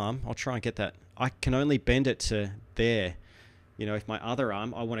arm, I'll try and get that. I can only bend it to there. You know, if my other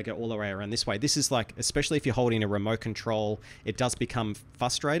arm, I want to go all the way around this way. This is like, especially if you're holding a remote control, it does become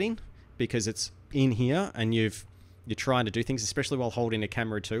frustrating because it's in here and you're trying to do things, especially while holding a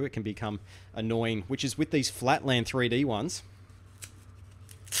camera too. It can become annoying, which is with these Flatland 3D ones,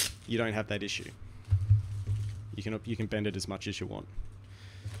 you don't have that issue. You can bend it as much as you want.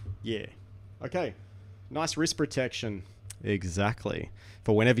 Yeah. Okay. Nice wrist protection. Exactly.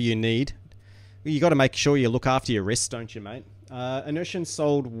 For whenever you need. You got to make sure you look after your wrists, don't you, mate? Inertian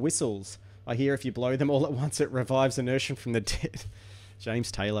sold whistles. I hear if you blow them all at once, it revives Inertian from the dead.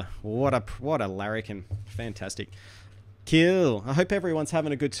 James Taylor. What a larrikin. Fantastic. Kill. I hope everyone's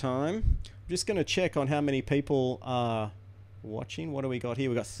having a good time. I'm just going to check on how many people are watching. What do we got here?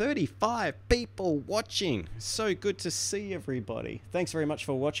 We got 35 people watching. So good to see everybody. Thanks very much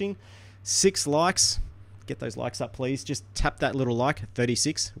for watching. 6 likes. Get those likes up, please. Just tap that little like.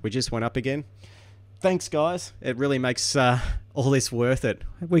 36. We just went up again. Thanks, guys. It really makes all this worth it.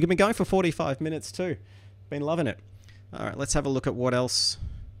 We've been going for 45 minutes too. Been loving it. All right, let's have a look at what else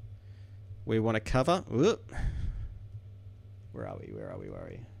we want to cover. Whoop. Where are we?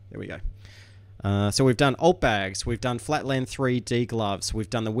 There we go. So we've done alt bags, we've done Flatland 3D gloves, we've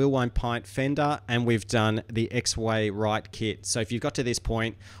done the Willwine Pint fender, and we've done the X-Way right kit. So if you've got to this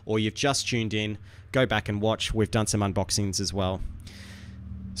point or you've just tuned in, go back and watch. We've done some unboxings as well.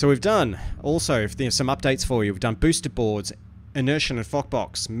 So we've done also, if there's some updates for you, we've done booster boards, Inertian and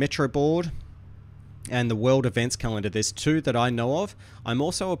Fockbox, Metro board, and the World Events Calendar. There's 2 that I know of. I'm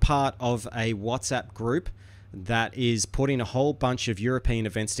also a part of a WhatsApp group that is putting a whole bunch of European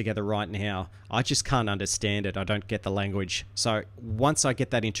events together right now. I just can't understand it. I don't get the language. So once I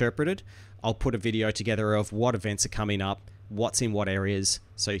get that interpreted, I'll put a video together of what events are coming up, what's in what areas,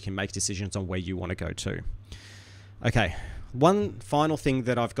 so you can make decisions on where you want to go to. Okay, one final thing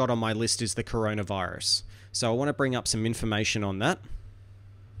that I've got on my list is the coronavirus. So I want to bring up some information on that.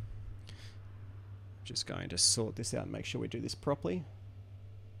 Just going to sort this out and make sure we do this properly.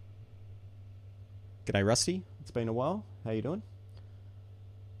 G'day, Rusty. It's been a while. How you doing?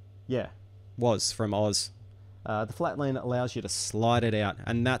 Yeah, was from Oz. The flatland allows you to slide it out,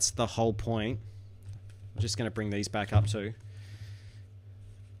 and that's the whole point. I'm just going to bring these back up too.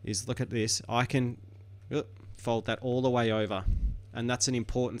 Is look at this. I can fold that all the way over. And that's an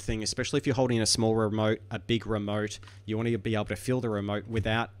important thing, especially if you're holding a small remote, a big remote. You want to be able to feel the remote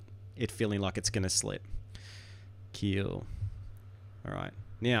without it feeling like it's going to slip. Cool. All right.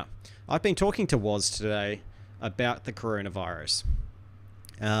 Now, I've been talking to Woz today about the coronavirus.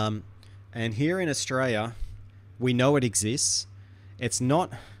 And here in Australia, we know it exists. It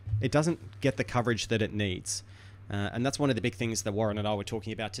doesn't get the coverage that it needs. And that's one of the big things that Warren and I were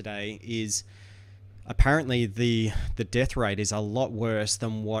talking about today is apparently the death rate is a lot worse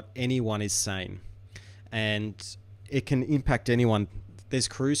than what anyone is saying. And it can impact anyone. There's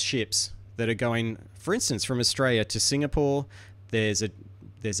cruise ships that are going, for instance, from Australia to Singapore. There's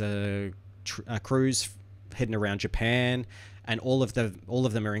a cruise heading around Japan, and all of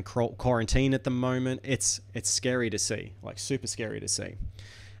them are in quarantine at the moment. It's scary to see, like super scary to see.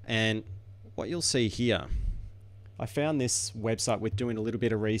 And what you'll see here, I found this website with doing a little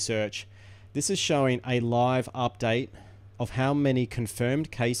bit of research. This is showing a live update of how many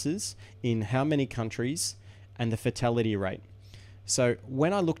confirmed cases in how many countries and the fatality rate. So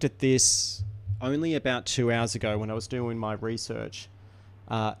when I looked at this only about 2 hours ago when I was doing my research,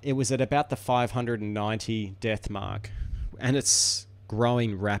 it was at about the 590 death mark, and it's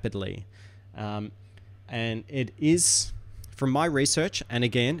growing rapidly. And it is, from my research, and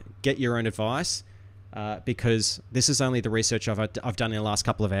again, get your own advice, because this is only the research I've done in the last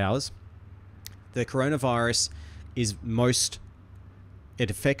couple of hours. The coronavirus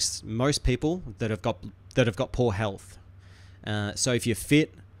it affects most people that have got poor health. So if you're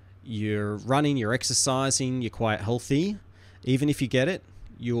fit, you're running, you're exercising, you're quite healthy, even if you get it,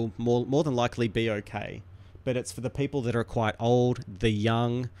 you'll more than likely be okay. But it's for the people that are quite old, the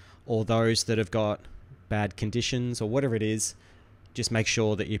young, or those that have got bad conditions or whatever it is. Just make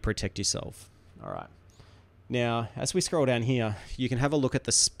sure that you protect yourself. All right. Now, as we scroll down here, you can have a look at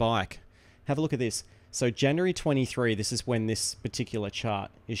the spike. Have a look at this. So January 23, this is when this particular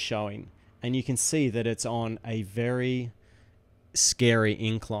chart is showing. And you can see that it's on a very scary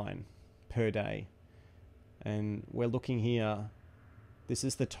incline per day. And we're looking here. This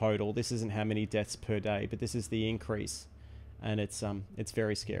is the total. This isn't how many deaths per day, but this is the increase. And it's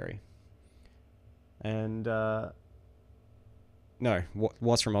very scary. And no,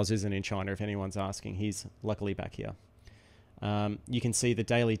 Woz from Oz isn't in China, if anyone's asking. He's luckily back here. You can see the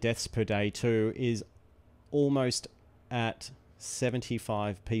daily deaths per day too is almost at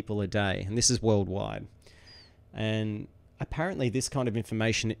 75 people a day, and this is worldwide. And apparently this kind of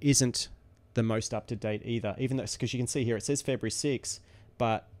information isn't the most up-to-date either, even though, because you can see here it says February 6,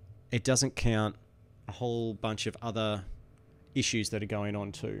 but it doesn't count a whole bunch of other issues that are going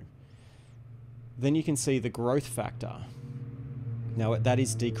on too. Then you can see the growth factor. Now that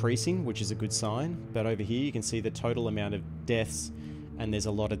is decreasing, which is a good sign, but over here you can see the total amount of deaths, and there's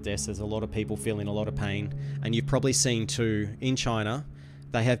a lot of deaths, there's a lot of people feeling a lot of pain. And you've probably seen too, in China,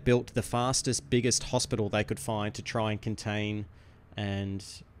 they have built the fastest, biggest hospital they could find to try and contain and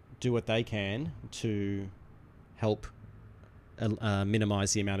do what they can to help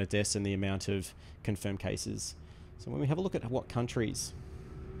minimize the amount of deaths and the amount of confirmed cases. So when we have a look at what countries,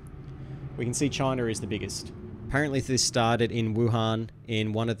 we can see China is the biggest. Apparently this started in Wuhan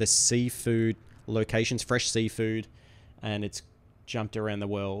in one of the seafood locations, fresh seafood, and it's jumped around the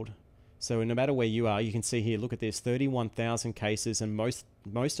world. So no matter where you are, you can see here, look at this, 31,000 cases, and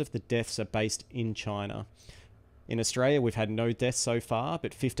most of the deaths are based in China. In Australia, we've had no deaths so far,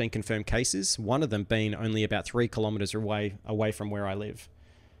 but 15 confirmed cases, one of them being only about 3 kilometers away from where I live.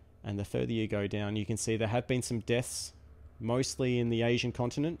 And the further you go down, you can see there have been some deaths, mostly in the Asian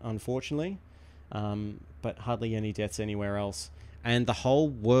continent, unfortunately. But hardly any deaths anywhere else. And the whole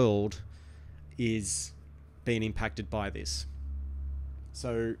world is being impacted by this.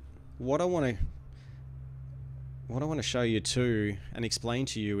 So what I want to show you too and explain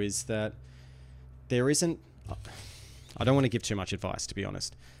to you is that there isn't, I don't want to give too much advice, to be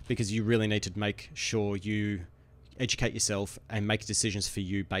honest, because you really need to make sure you educate yourself and make decisions for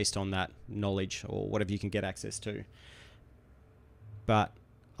you based on that knowledge or whatever you can get access to. But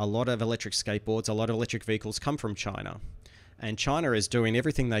a lot of electric skateboards, a lot of electric vehicles come from China. And China is doing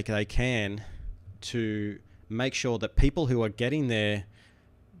everything they can to make sure that people who are getting their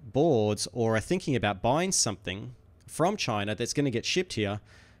boards or are thinking about buying something from China that's going to get shipped here,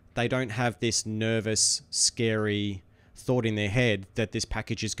 they don't have this nervous, scary thought in their head that this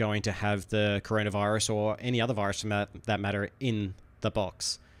package is going to have the coronavirus or any other virus from that matter in the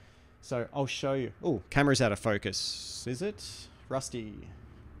box. So I'll show you. Oh, camera's out of focus. Is it? Rusty.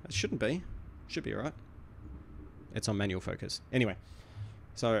 It shouldn't be. Should be alright. It's on manual focus. Anyway,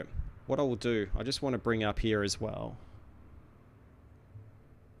 so what I will do, I just want to bring up here as well.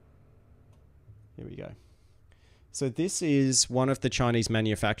 Here we go. So this is one of the Chinese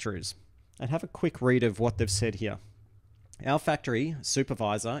manufacturers. And have a quick read of what they've said here. Our factory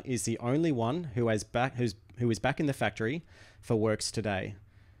supervisor is the only one who is back in the factory for works today.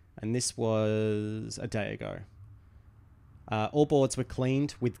 And this was a day ago. All boards were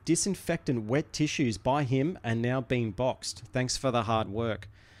cleaned with disinfectant wet tissues by him and now being boxed. Thanks for the hard work.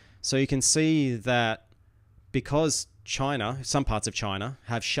 So you can see that because China, some parts of China,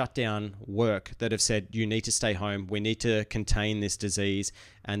 have shut down work, that have said, you need to stay home, we need to contain this disease.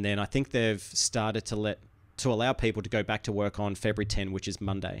 And then I think they've started to allow people to go back to work on February 10, which is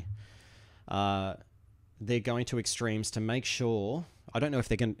Monday. They're going to extremes to make sure, I don't know if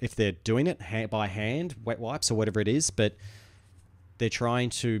they're doing it by hand, wet wipes or whatever it is, but they're trying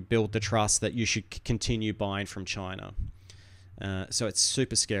to build the trust that you should continue buying from China. So it's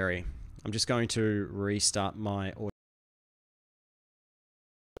super scary. I'm just going to restart my audio.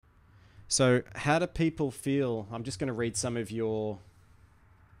 So how do people feel? I'm just going to read some of your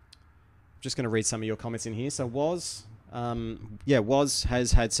comments in here. So Woz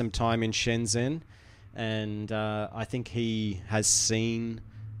has had some time in Shenzhen, and I think he has seen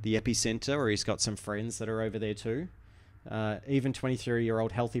the epicenter, or he's got some friends that are over there too. Even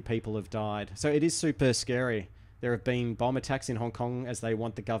 23-year-old healthy people have died. So it is super scary. There have been bomb attacks in Hong Kong as they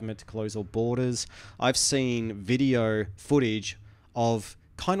want the government to close all borders. I've seen video footage of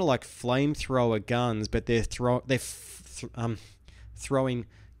kind of like flamethrower guns, but they're throwing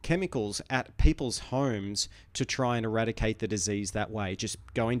chemicals at people's homes to try and eradicate the disease that way. Just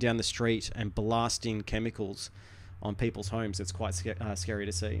going down the street and blasting chemicals on people's homes. It's quite scary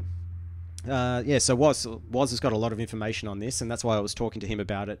to see. So Woz has got a lot of information on this, and that's why I was talking to him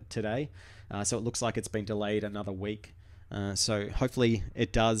about it today. So it looks like it's been delayed another week. So hopefully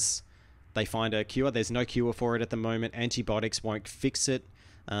they find a cure. There's no cure for it at the moment. Antibiotics won't fix it.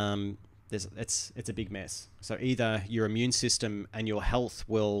 It's a big mess. So either your immune system and your health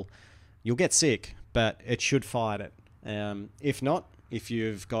you'll get sick, but it should fight it. If not, if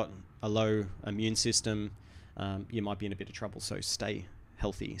you've got a low immune system, you might be in a bit of trouble. So stay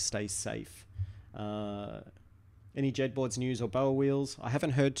healthy, stay safe. Any Jedboards news or Boa wheels? I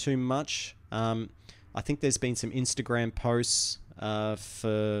haven't heard too much. I think there's been some Instagram posts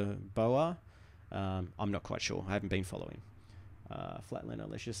for Boa. I'm not quite sure. I haven't been following. Flatliner,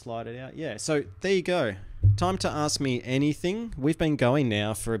 let's just slide it out. Yeah, so there you go. Time to ask me anything. We've been going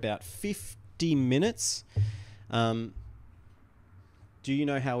now for about 50 minutes. Do you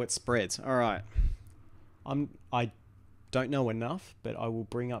know how it spreads? All right. I don't know enough, but I will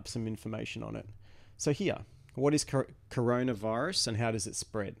bring up some information on it. So here, what is coronavirus and how does it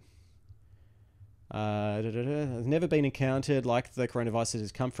spread? Has never been encountered like the coronavirus that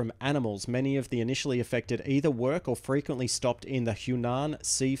has come from animals. Many of the initially affected either work or frequently stopped in the Hunan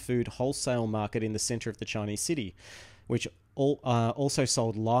seafood wholesale market in the center of the Chinese city, which also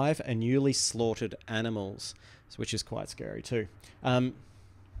sold live and newly slaughtered animals, which is quite scary too.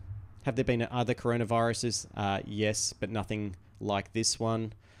 Have there been other coronaviruses? Yes, but nothing like this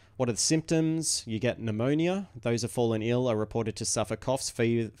one. What are the symptoms? You get pneumonia. Those who have fallen ill are reported to suffer coughs,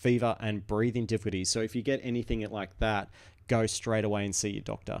 fever, and breathing difficulties. So if you get anything like that, go straight away and see your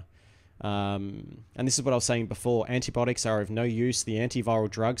doctor. And this is what I was saying before. Antibiotics are of no use. The antiviral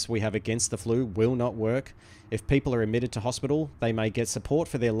drugs we have against the flu will not work. If people are admitted to hospital, they may get support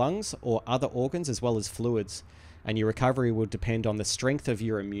for their lungs or other organs as well as fluids. And your recovery will depend on the strength of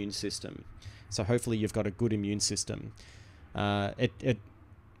your immune system. So hopefully you've got a good immune system. I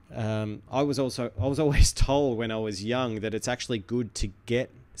was always told when I was young that it's actually good to get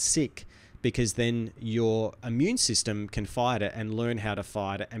sick, because then your immune system can fight it and learn how to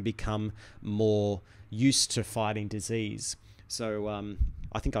fight it and become more used to fighting disease. So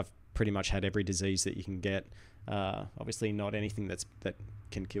I think I've pretty much had every disease that you can get. Obviously not anything that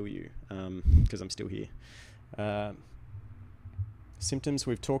can kill you, because I'm still here. Symptoms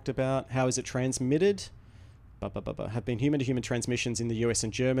we've talked about. How is it transmitted? Have been human-to-human transmissions in the US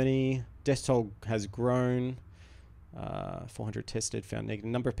and Germany. Death toll has grown. 400 tested, found negative.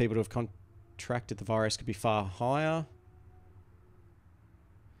 Number of people who have contracted the virus could be far higher.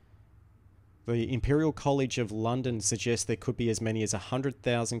 The Imperial College of London suggests there could be as many as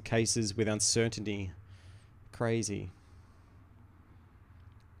 100,000 cases with uncertainty. Crazy.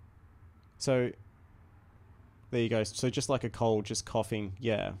 So there you go. So just like a cold, just coughing.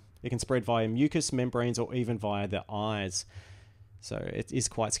 Yeah. It can spread via mucous membranes or even via the eyes. So it is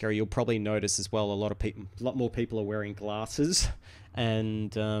quite scary. You'll probably notice as well a lot more people are wearing glasses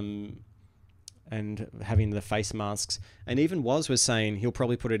and having the face masks. And even was saying, he'll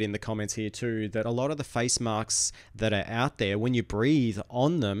probably put it in the comments here too, that a lot of the face masks that are out there, when you breathe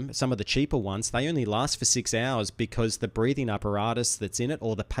on them, some of the cheaper ones, they only last for 6 hours because the breathing apparatus that's in it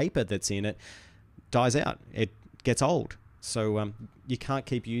or the paper that's in it dies out. It gets old. So you can't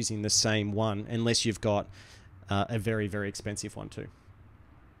keep using the same one unless you've got a very, very expensive one too.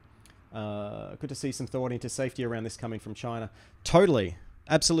 Good to see some thought into safety around this coming from China. Totally.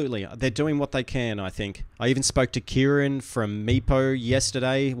 Absolutely. They're doing what they can, I think. I even spoke to Kieran from Meepo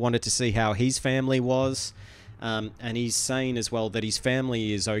yesterday, wanted to see how his family was. And he's saying as well that his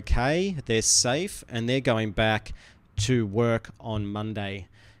family is okay, they're safe, and they're going back to work on Monday.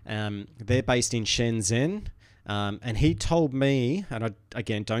 They're based in Shenzhen. And he told me, and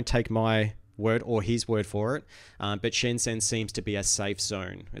again, don't take my word or his word for it, but Shenzhen seems to be a safe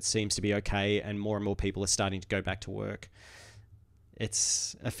zone. It seems to be okay, and more people are starting to go back to work.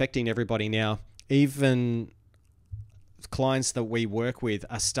 It's affecting everybody now. Even clients that we work with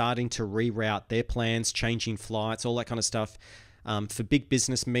are starting to reroute their plans, changing flights, all that kind of stuff, for big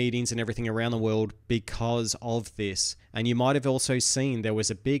business meetings and everything around the world because of this. And you might have also seen there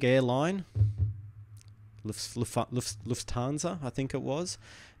was a big airline, Lufthansa, I think it was,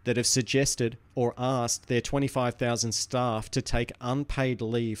 that have suggested or asked their 25,000 staff to take unpaid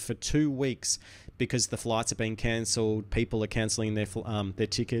leave for 2 weeks because the flights are being cancelled, people are cancelling their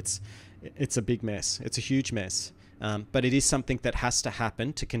tickets. It's a big mess. It's a huge mess. But it is something that has to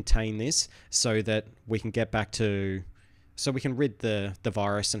happen to contain this so that we can get back to... so we can rid the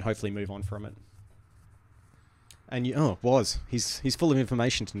virus and hopefully move on from it. And he's full of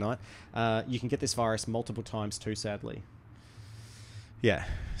information tonight. You can get this virus multiple times too, sadly. Yeah,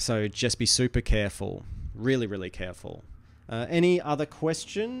 so just be super careful. Really, really careful. Any other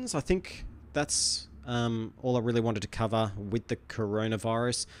questions? I think that's all I really wanted to cover with the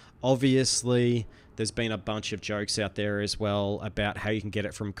coronavirus. Obviously, there's been a bunch of jokes out there as well about how you can get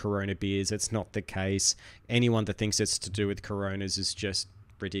it from Corona beers. It's not the case. Anyone that thinks it's to do with Coronas is just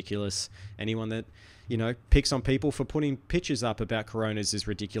ridiculous. Anyone that, picks on people for putting pictures up about Coronas is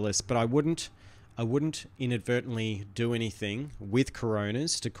ridiculous. But I wouldn't inadvertently do anything with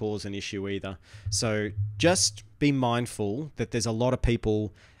Coronas to cause an issue either. So just be mindful that there's a lot of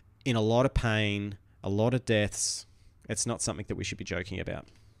people in a lot of pain, a lot of deaths. It's not something that we should be joking about.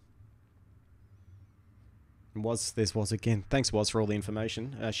 Was again. Thanks, Was, for all the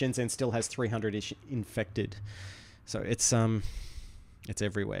information. Shenzhen still has 300-ish infected. So it's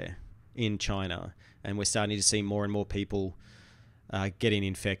everywhere in China. And we're starting to see more and more people getting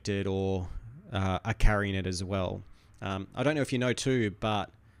infected or are carrying it as well. I don't know if you know too, but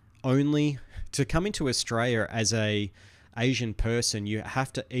only to come into Australia as a Asian person, you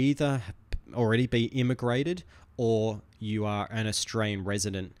have to either already be immigrated or you are an Australian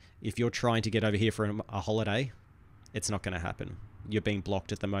resident. If you're trying to get over here for a holiday, it's not going to happen. You're being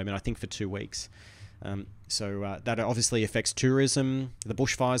blocked at the moment, I think for 2 weeks. So that obviously affects tourism. The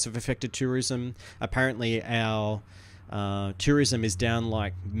bushfires have affected tourism. Apparently our tourism is down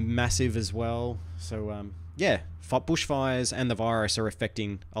like massive as well. So bushfires and the virus are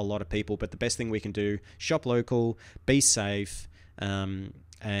affecting a lot of people. But the best thing we can do, shop local, be safe,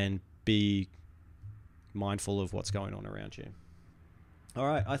 and be mindful of what's going on around you. All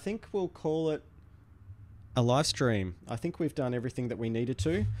right, I think we'll call it a live stream. I think we've done everything that we needed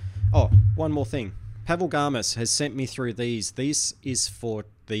to. Oh, one more thing. Pavel Garmis has sent me through these. This is for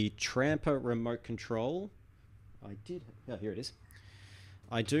the Tramper remote control. Here it is.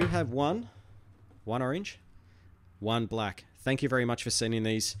 I do have one orange, one black. Thank you very much for sending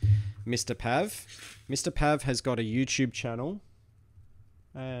these, Mr. Pav. Mr. Pav has got a YouTube channel,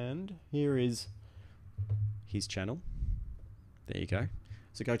 and here is his channel. There you go.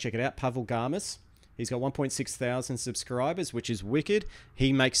 So go check it out, Pavel Garmis. He's got 1.6 thousand subscribers, which is wicked.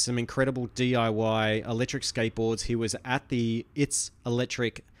 He makes some incredible DIY electric skateboards. He was at the It's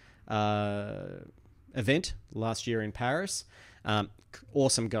Electric event last year in Paris.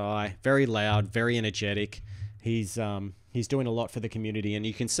 Awesome guy, very loud, very energetic. He's doing a lot for the community, and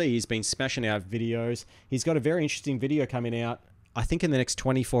you can see he's been smashing out videos. He's got a very interesting video coming out, I think in the next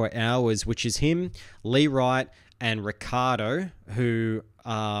 24 hours, which is him, Lee Wright, and Ricardo, who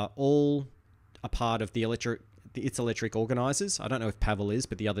are all a part of the It's Electric organizers. I don't know if Pavel is,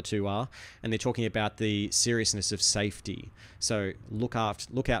 but the other two are. And they're talking about the seriousness of safety. So look out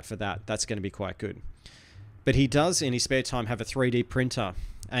for that. That's going to be quite good. But he does, in his spare time, have a 3D printer.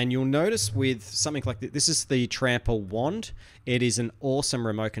 And you'll notice with something like this is the Tramper wand. It is an awesome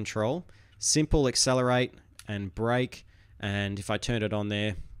remote control. Simple accelerate and brake. And if I turn it on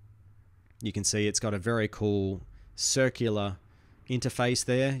there, you can see it's got a very cool circular interface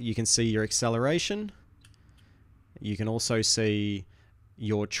there. You can see your acceleration. You can also see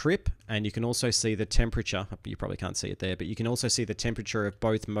your trip, and you can also see the temperature. You probably can't see it there, but you can also see the temperature of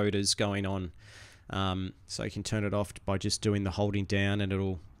both motors going on. So you can turn it off by just doing the holding down, and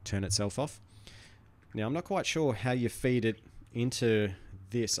it'll turn itself off. Now, I'm not quite sure how you feed it into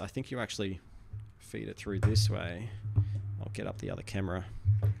this. I think you actually feed it through this way. I'll get up the other camera.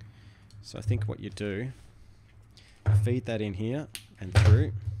 So I think what you do, feed that in here and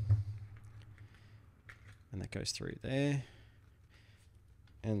through, and that goes through there.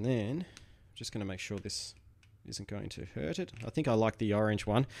 And then just going to make sure this isn't going to hurt it. I think I like the orange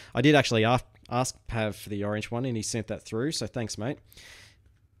one. I did actually ask Pav for the orange one, and he sent that through, so thanks, mate.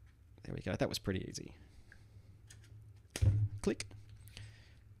 There we go. That was pretty easy. Click.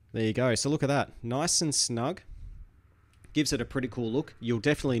 There you go. So look at that. Nice and snug. Gives it a pretty cool look. You'll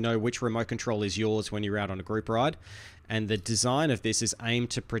definitely know which remote control is yours when you're out on a group ride. And the design of this is aimed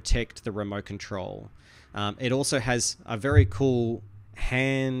to protect the remote control. It also has a very cool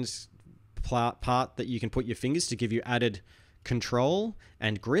hand part that you can put your fingers to give you added control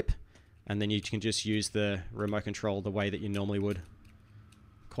and grip, and then you can just use the remote control the way that you normally would.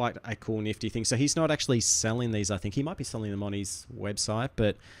 Quite a cool nifty thing. So he's not actually selling these. I think he might be selling them on his website,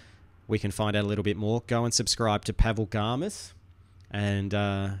 but we can find out a little bit more. Go and subscribe to Pavel Garmis, and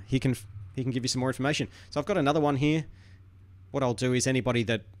he can give you some more information. So I've got another one here. What I'll do is anybody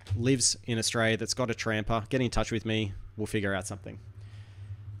that lives in Australia that's got a tramper, get in touch with me. We'll figure out something.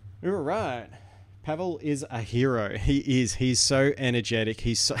 All right. Pavel is a hero. He is. He's so energetic.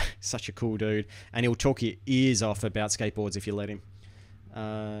 He's such a cool dude. And he'll talk your ears off about skateboards if you let him.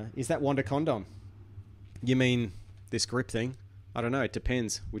 Is that Wanda Condom? You mean this grip thing? I don't know. It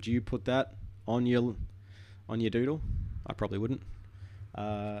depends. Would you put that on your doodle? I probably wouldn't.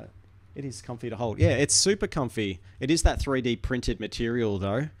 It is comfy to hold. Yeah, it's super comfy. It is that 3D printed material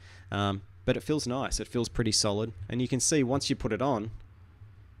though. But it feels nice. It feels pretty solid. And you can see once you put it on,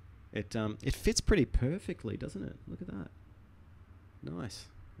 it fits pretty perfectly, doesn't it? Look at that. Nice.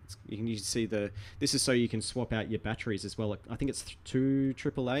 You can see this is so you can swap out your batteries as well. I think it's 2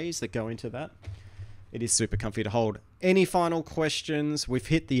 AAAs that go into that. It is super comfy to hold. Any final questions? We've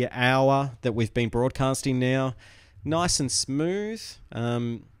hit the hour that we've been broadcasting now. Nice and smooth.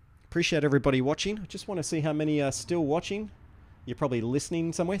 Appreciate everybody watching. I just want to see how many are still watching. You're probably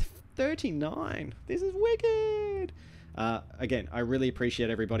listening somewhere. 39. This is wicked. Again, I really appreciate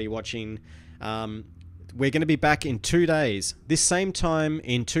everybody watching. We're going to be back in 2 days. This same time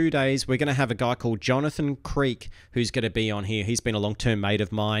in 2 days, we're going to have a guy called Jonathan Creek who's going to be on here. He's been a long-term mate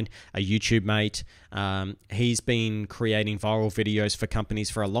of mine, a YouTube mate. He's been creating viral videos for companies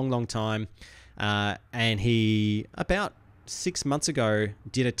for a long, long time. And he, about 6 months ago,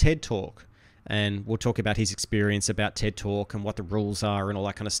 did a TED Talk. And we'll talk about his experience about TED Talk and what the rules are and all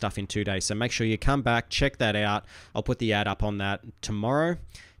that kind of stuff in 2 days. So make sure you come back, check that out. I'll put the ad up on that tomorrow.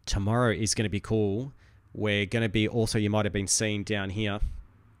 Tomorrow is going to be cool. We're going to be also, you might have been seeing down here,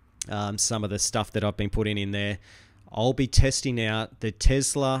 some of the stuff that I've been putting in there. I'll be testing out the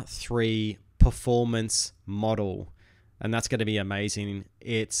Tesla 3 performance model. And that's going to be amazing.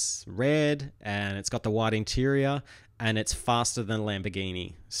 It's red and it's got the white interior and it's faster than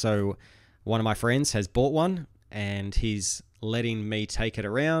Lamborghini. So one of my friends has bought one and he's letting me take it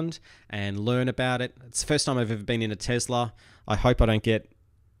around and learn about it. It's the first time I've ever been in a Tesla. I hope I don't get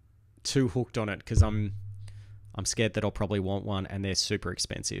too hooked on it because I'm scared that I'll probably want one and they're super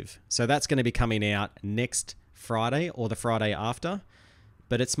expensive. So that's going to be coming out next Friday or the Friday after.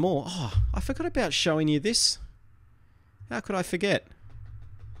 But it's more, I forgot about showing you this. How could I forget?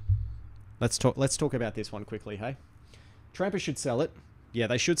 Let's talk about this one quickly, hey? Tramper should sell it. Yeah,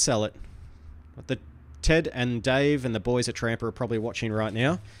 they should sell it. The Ted and Dave and the boys at Tramper are probably watching right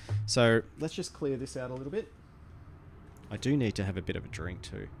now. So let's just clear this out a little bit. I do need to have a bit of a drink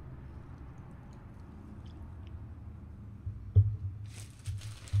too.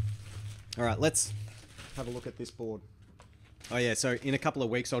 All right, let's have a look at this board. Oh yeah, so in a couple of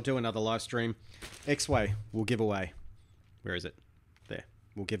weeks, I'll do another live stream. X-Way will give away. Where is it? There.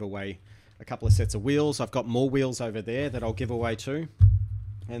 We'll give away a couple of sets of wheels. I've got more wheels over there that I'll give away too.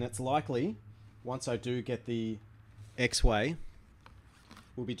 And it's likely, once I do get the X-Way,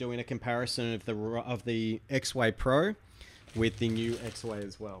 we'll be doing a comparison of the X-Way Pro with the new X-Way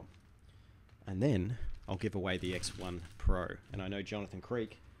as well. And then I'll give away the X1 Pro. And I know Jonathan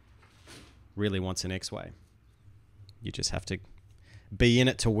Creek really wants an X-Way. You just have to be in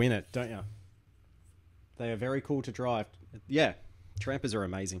it to win it, don't you? They are very cool to drive. Yeah, Trampers are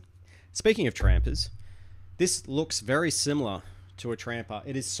amazing. Speaking of Trampers, This looks very similar to a tramper.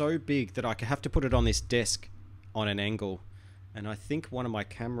 It is so big that I have to put it on this desk on an angle. And I think one of my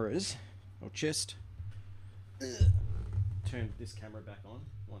cameras, I'll just turn this camera back on.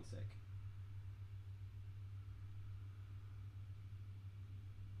 One sec.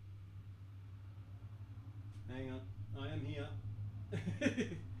 Hang on, I am here.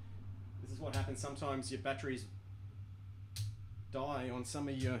 This is what happens sometimes. Your batteries die on some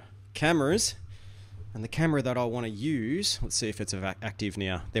of your cameras. And the camera that I want to use, let's see if it's active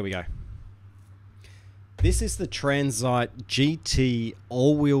now. There we go. This is the Transite GT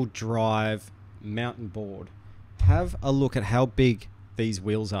all-wheel drive mountain board. Have a look at how big these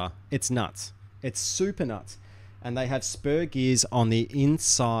wheels are. It's nuts. It's super nuts. And they have spur gears on the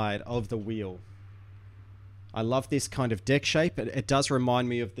inside of the wheel. I love this kind of deck shape. It does remind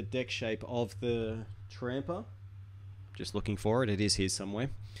me of the deck shape of the Tramper. Just looking for it. It is here somewhere.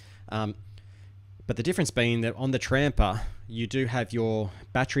 But the difference being that on the Tramper, you do have your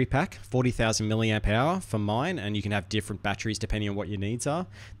battery pack, 40,000 milliamp hour for mine, and you can have different batteries depending on what your needs are.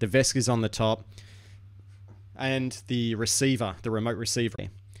 The Vesca's on the top, and the receiver, the remote receiver.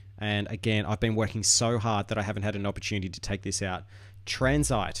 And again, I've been working so hard that I haven't had an opportunity to take this out.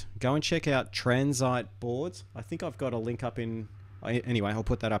 Transite. Go and check out Transite boards. I think I've got a link up in... Anyway, I'll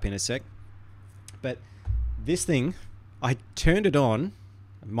put that up in a sec. But this thing, I turned it on.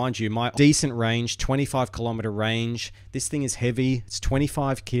 Mind you, my decent range, 25 kilometer range. This thing is heavy. It's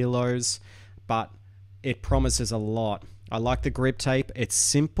 25 kilos, but it promises a lot. I like the grip tape. It's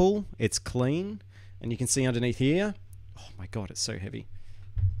simple. It's clean. And you can see underneath here. Oh my God, it's so heavy.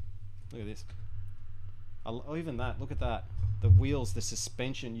 Look at this. Oh, even that. Look at that. The wheels, the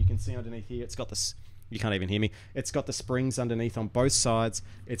suspension, you can see underneath here. It's got this... You can't even hear me. It's got the springs underneath on both sides.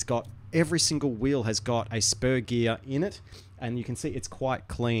 It's got... Every single wheel has got a spur gear in it. And you can see it's quite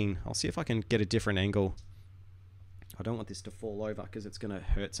clean. I'll see if I can get a different angle. I don't want this to fall over because it's going to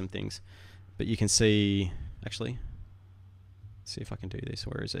hurt some things. But you can see... Actually, let's see if I can do this.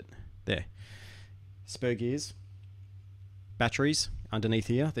 Where is it? There. Spur gears. Batteries underneath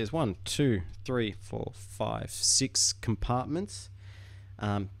here. There's 1, 2, 3, 4, 5, 6 compartments.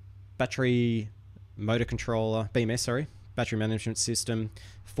 Battery motor controller, BMS, sorry. Battery management system.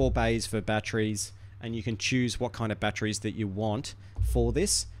 4 bays for batteries. And you can choose what kind of batteries that you want for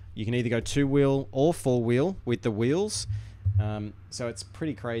this. You can either go 2-wheel or 4-wheel with the wheels. So it's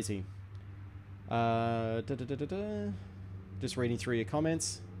pretty crazy. Just reading through your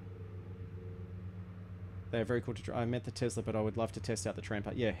comments. They're very cool to try. I met the Tesla, but I would love to test out the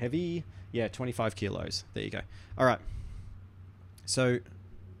Tramper. Yeah, heavy. Yeah, 25 kilos. There you go. All right. So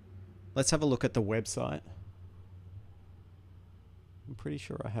let's have a look at the website. I'm pretty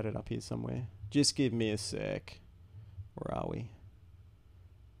sure I had it up here somewhere. Just give me a sec. Where are we?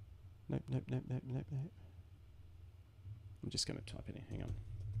 Nope. I'm just going to type it in. Hang on.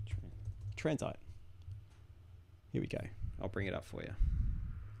 Transite. Here we go. I'll bring it up for you.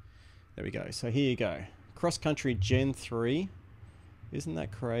 There we go. So here you go. Cross Country Gen 3. Isn't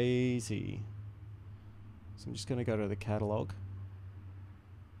that crazy? So I'm just going to go to the catalog.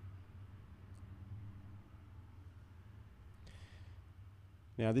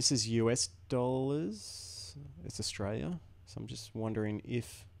 Now this is US dollars. It's Australia. So I'm just wondering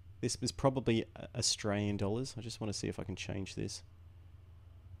if this is probably Australian dollars. I just want to see if I can change this.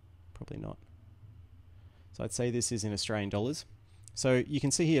 Probably not. So I'd say this is in Australian dollars. So you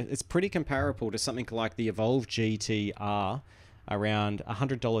can see here, it's pretty comparable to something like the Evolve GTR, around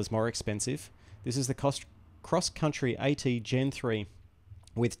 $100 more expensive. This is the Cross Country AT Gen 3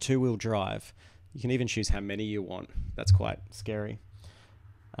 with 2-wheel drive. You can even choose how many you want. That's quite scary.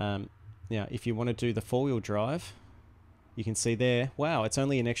 Now, if you want to do the 4-wheel drive, you can see there, wow, it's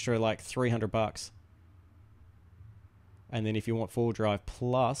only an extra like $300. And then if you want 4-wheel drive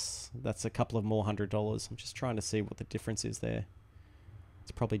plus, that's a couple of more $100. I'm just trying to see what the difference is there.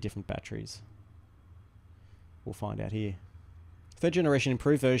 It's probably different batteries. We'll find out here. 3rd generation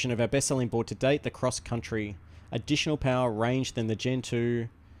improved version of our best-selling board to date, the Cross Country. Additional power range than the Gen 2.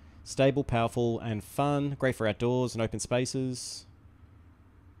 Stable, powerful, and fun. Great for outdoors and open spaces.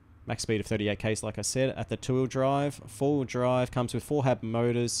 Max speed of 38 k's, like I said, at the 2-wheel drive. 4-wheel drive comes with 4 hub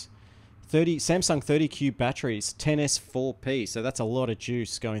motors. Samsung 30Q batteries, 10S4P. So that's a lot of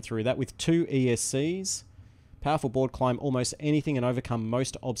juice going through that with 2 ESCs. Powerful board, climb almost anything and overcome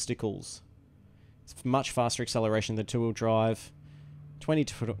most obstacles. It's much faster acceleration than 2-wheel drive. 20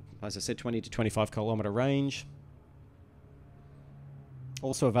 to 25 kilometer range.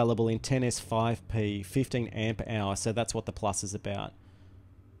 Also available in 10S5P, 15 amp hour. So that's what the Plus is about.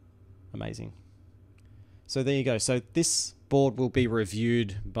 Amazing. So there you go. So this board will be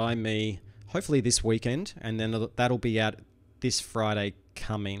reviewed by me hopefully this weekend, and then that'll be out this Friday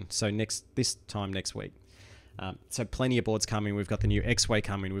coming. So this time next week. So plenty of boards coming. We've got the new X-Way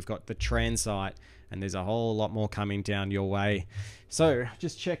coming. We've got the Transite, and there's a whole lot more coming down your way. So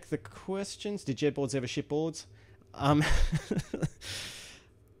just check the questions. Did Jed Boards ever ship boards?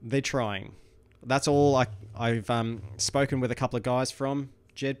 They're trying. That's all. I've spoken with a couple of guys from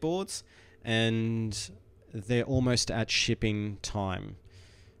Jed Boards, and they're almost at shipping time.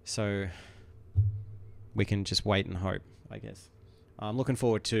 So we can just wait and hope, I guess. I'm looking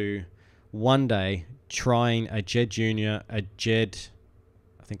forward to one day trying a Jed Junior, a Jed,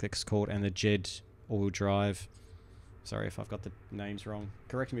 I think that's called, and the Jed all-wheel drive. Sorry if I've got the names wrong.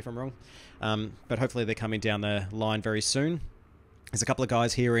 Correct me if I'm wrong. But hopefully they're coming down the line very soon. There's a couple of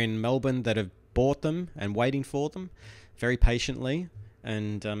guys here in Melbourne that have bought them and waiting for them very patiently.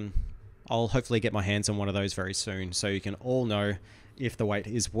 And I'll hopefully get my hands on one of those very soon, so you can all know if the wait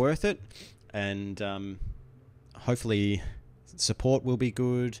is worth it. And hopefully support will be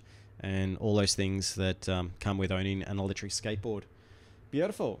good, and all those things that come with owning an electric skateboard.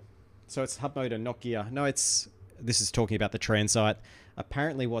 Beautiful. So it's hub motor, not gear. No, this is talking about the Transite.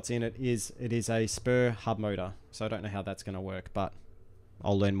 Apparently what's in it is a spur hub motor. So I don't know how that's going to work, but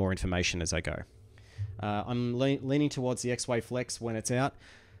I'll learn more information as I go. I'm leaning towards the X-Way Flex when it's out.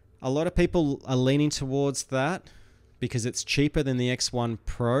 A lot of people are leaning towards that because it's cheaper than the X1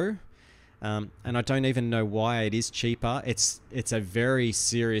 Pro. And I don't even know why it is cheaper. It's a very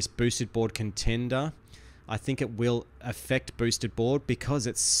serious boosted board contender. I think it will affect boosted board because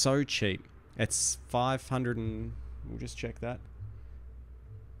it's so cheap. It's 500 and... We'll just check that.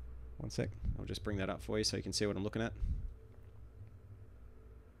 One sec. I'll just bring that up for you so you can see what I'm looking at.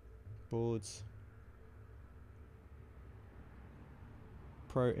 Boards.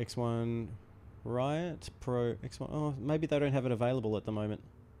 Pro X1 Riot. Pro X1... Oh, maybe they don't have it available at the moment.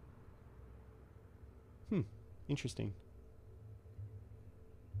 Interesting.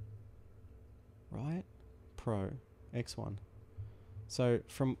 Riot Pro X1. So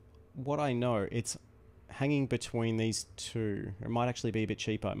from what I know, it's hanging between these two. It might actually be a bit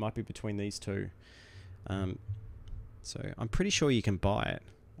cheaper. It might be between these two. So I'm pretty sure you can buy it.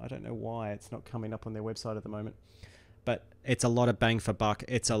 I don't know why it's not coming up on their website at the moment. But it's a lot of bang for buck.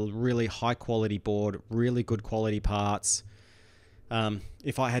 It's a really high quality board, really good quality parts.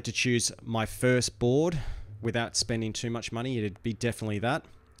 If I had to choose my first board without spending too much money, it'd be definitely that.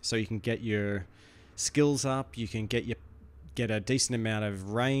 So you can get your skills up, you can get a decent amount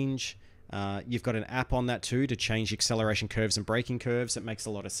of range. You've got an app on that too to change acceleration curves and braking curves. It makes a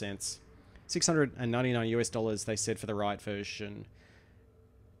lot of sense. $699 US they said for the Riot version.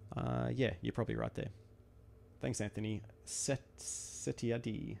 Yeah, you're probably right there. Thanks, Anthony.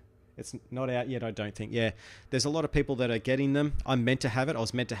 Setiadi. It's not out yet, I don't think. Yeah, there's a lot of people that are getting them. I'm meant to have it. I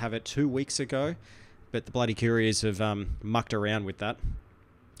was meant to have it 2 weeks ago, but the bloody couriers have mucked around with that,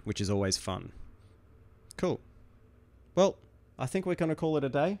 which is always fun. Cool. Well, I think we're going to call it a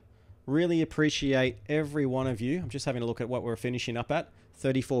day. Really appreciate every one of you. I'm just having a look at what we're finishing up at.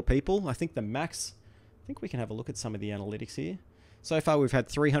 34 people. I think the max... I think we can have a look at some of the analytics here. So far, we've had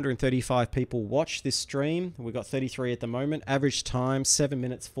 335 people watch this stream. We've got 33 at the moment. Average time, 7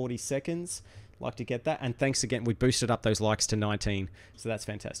 minutes, 40 seconds. Like to get that. And thanks again. We boosted up those likes to 19. So that's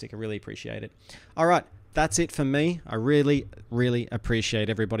fantastic. I really appreciate it. All right. That's it for me. I really, really appreciate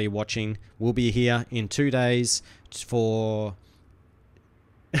everybody watching. We'll be here in 2 days for...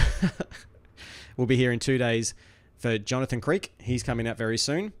 We'll be here in 2 days for Jonathan Creek. He's coming out very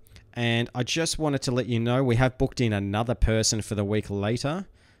soon. And I just wanted to let you know, we have booked in another person for the week later.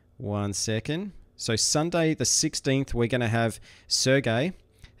 1 second. So Sunday the 16th, we're going to have Sergey.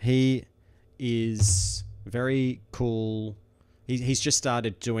 He is very cool. He's just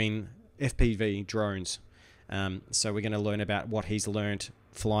started doing FPV drones. So we're going to learn about what he's learned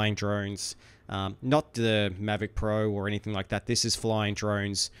flying drones. Not the Mavic Pro or anything like that. This is flying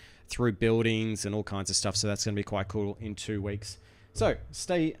drones through buildings and all kinds of stuff. So that's going to be quite cool in 2 weeks. So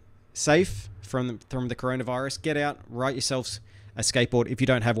stay safe from the coronavirus. Get out, write yourselves a skateboard. If you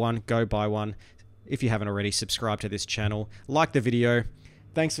don't have one, go buy one. If you haven't already, subscribe to this channel. Like the video.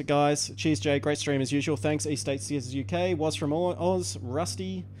 Thanks, guys. Cheers, Jay. Great stream as usual. Thanks, East States CS UK. Was from Oz.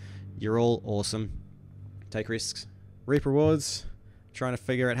 Rusty. You're all awesome. Take risks. Reap rewards. Trying to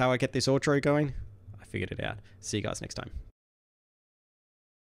figure out how I get this outro going. I figured it out. See you guys next time.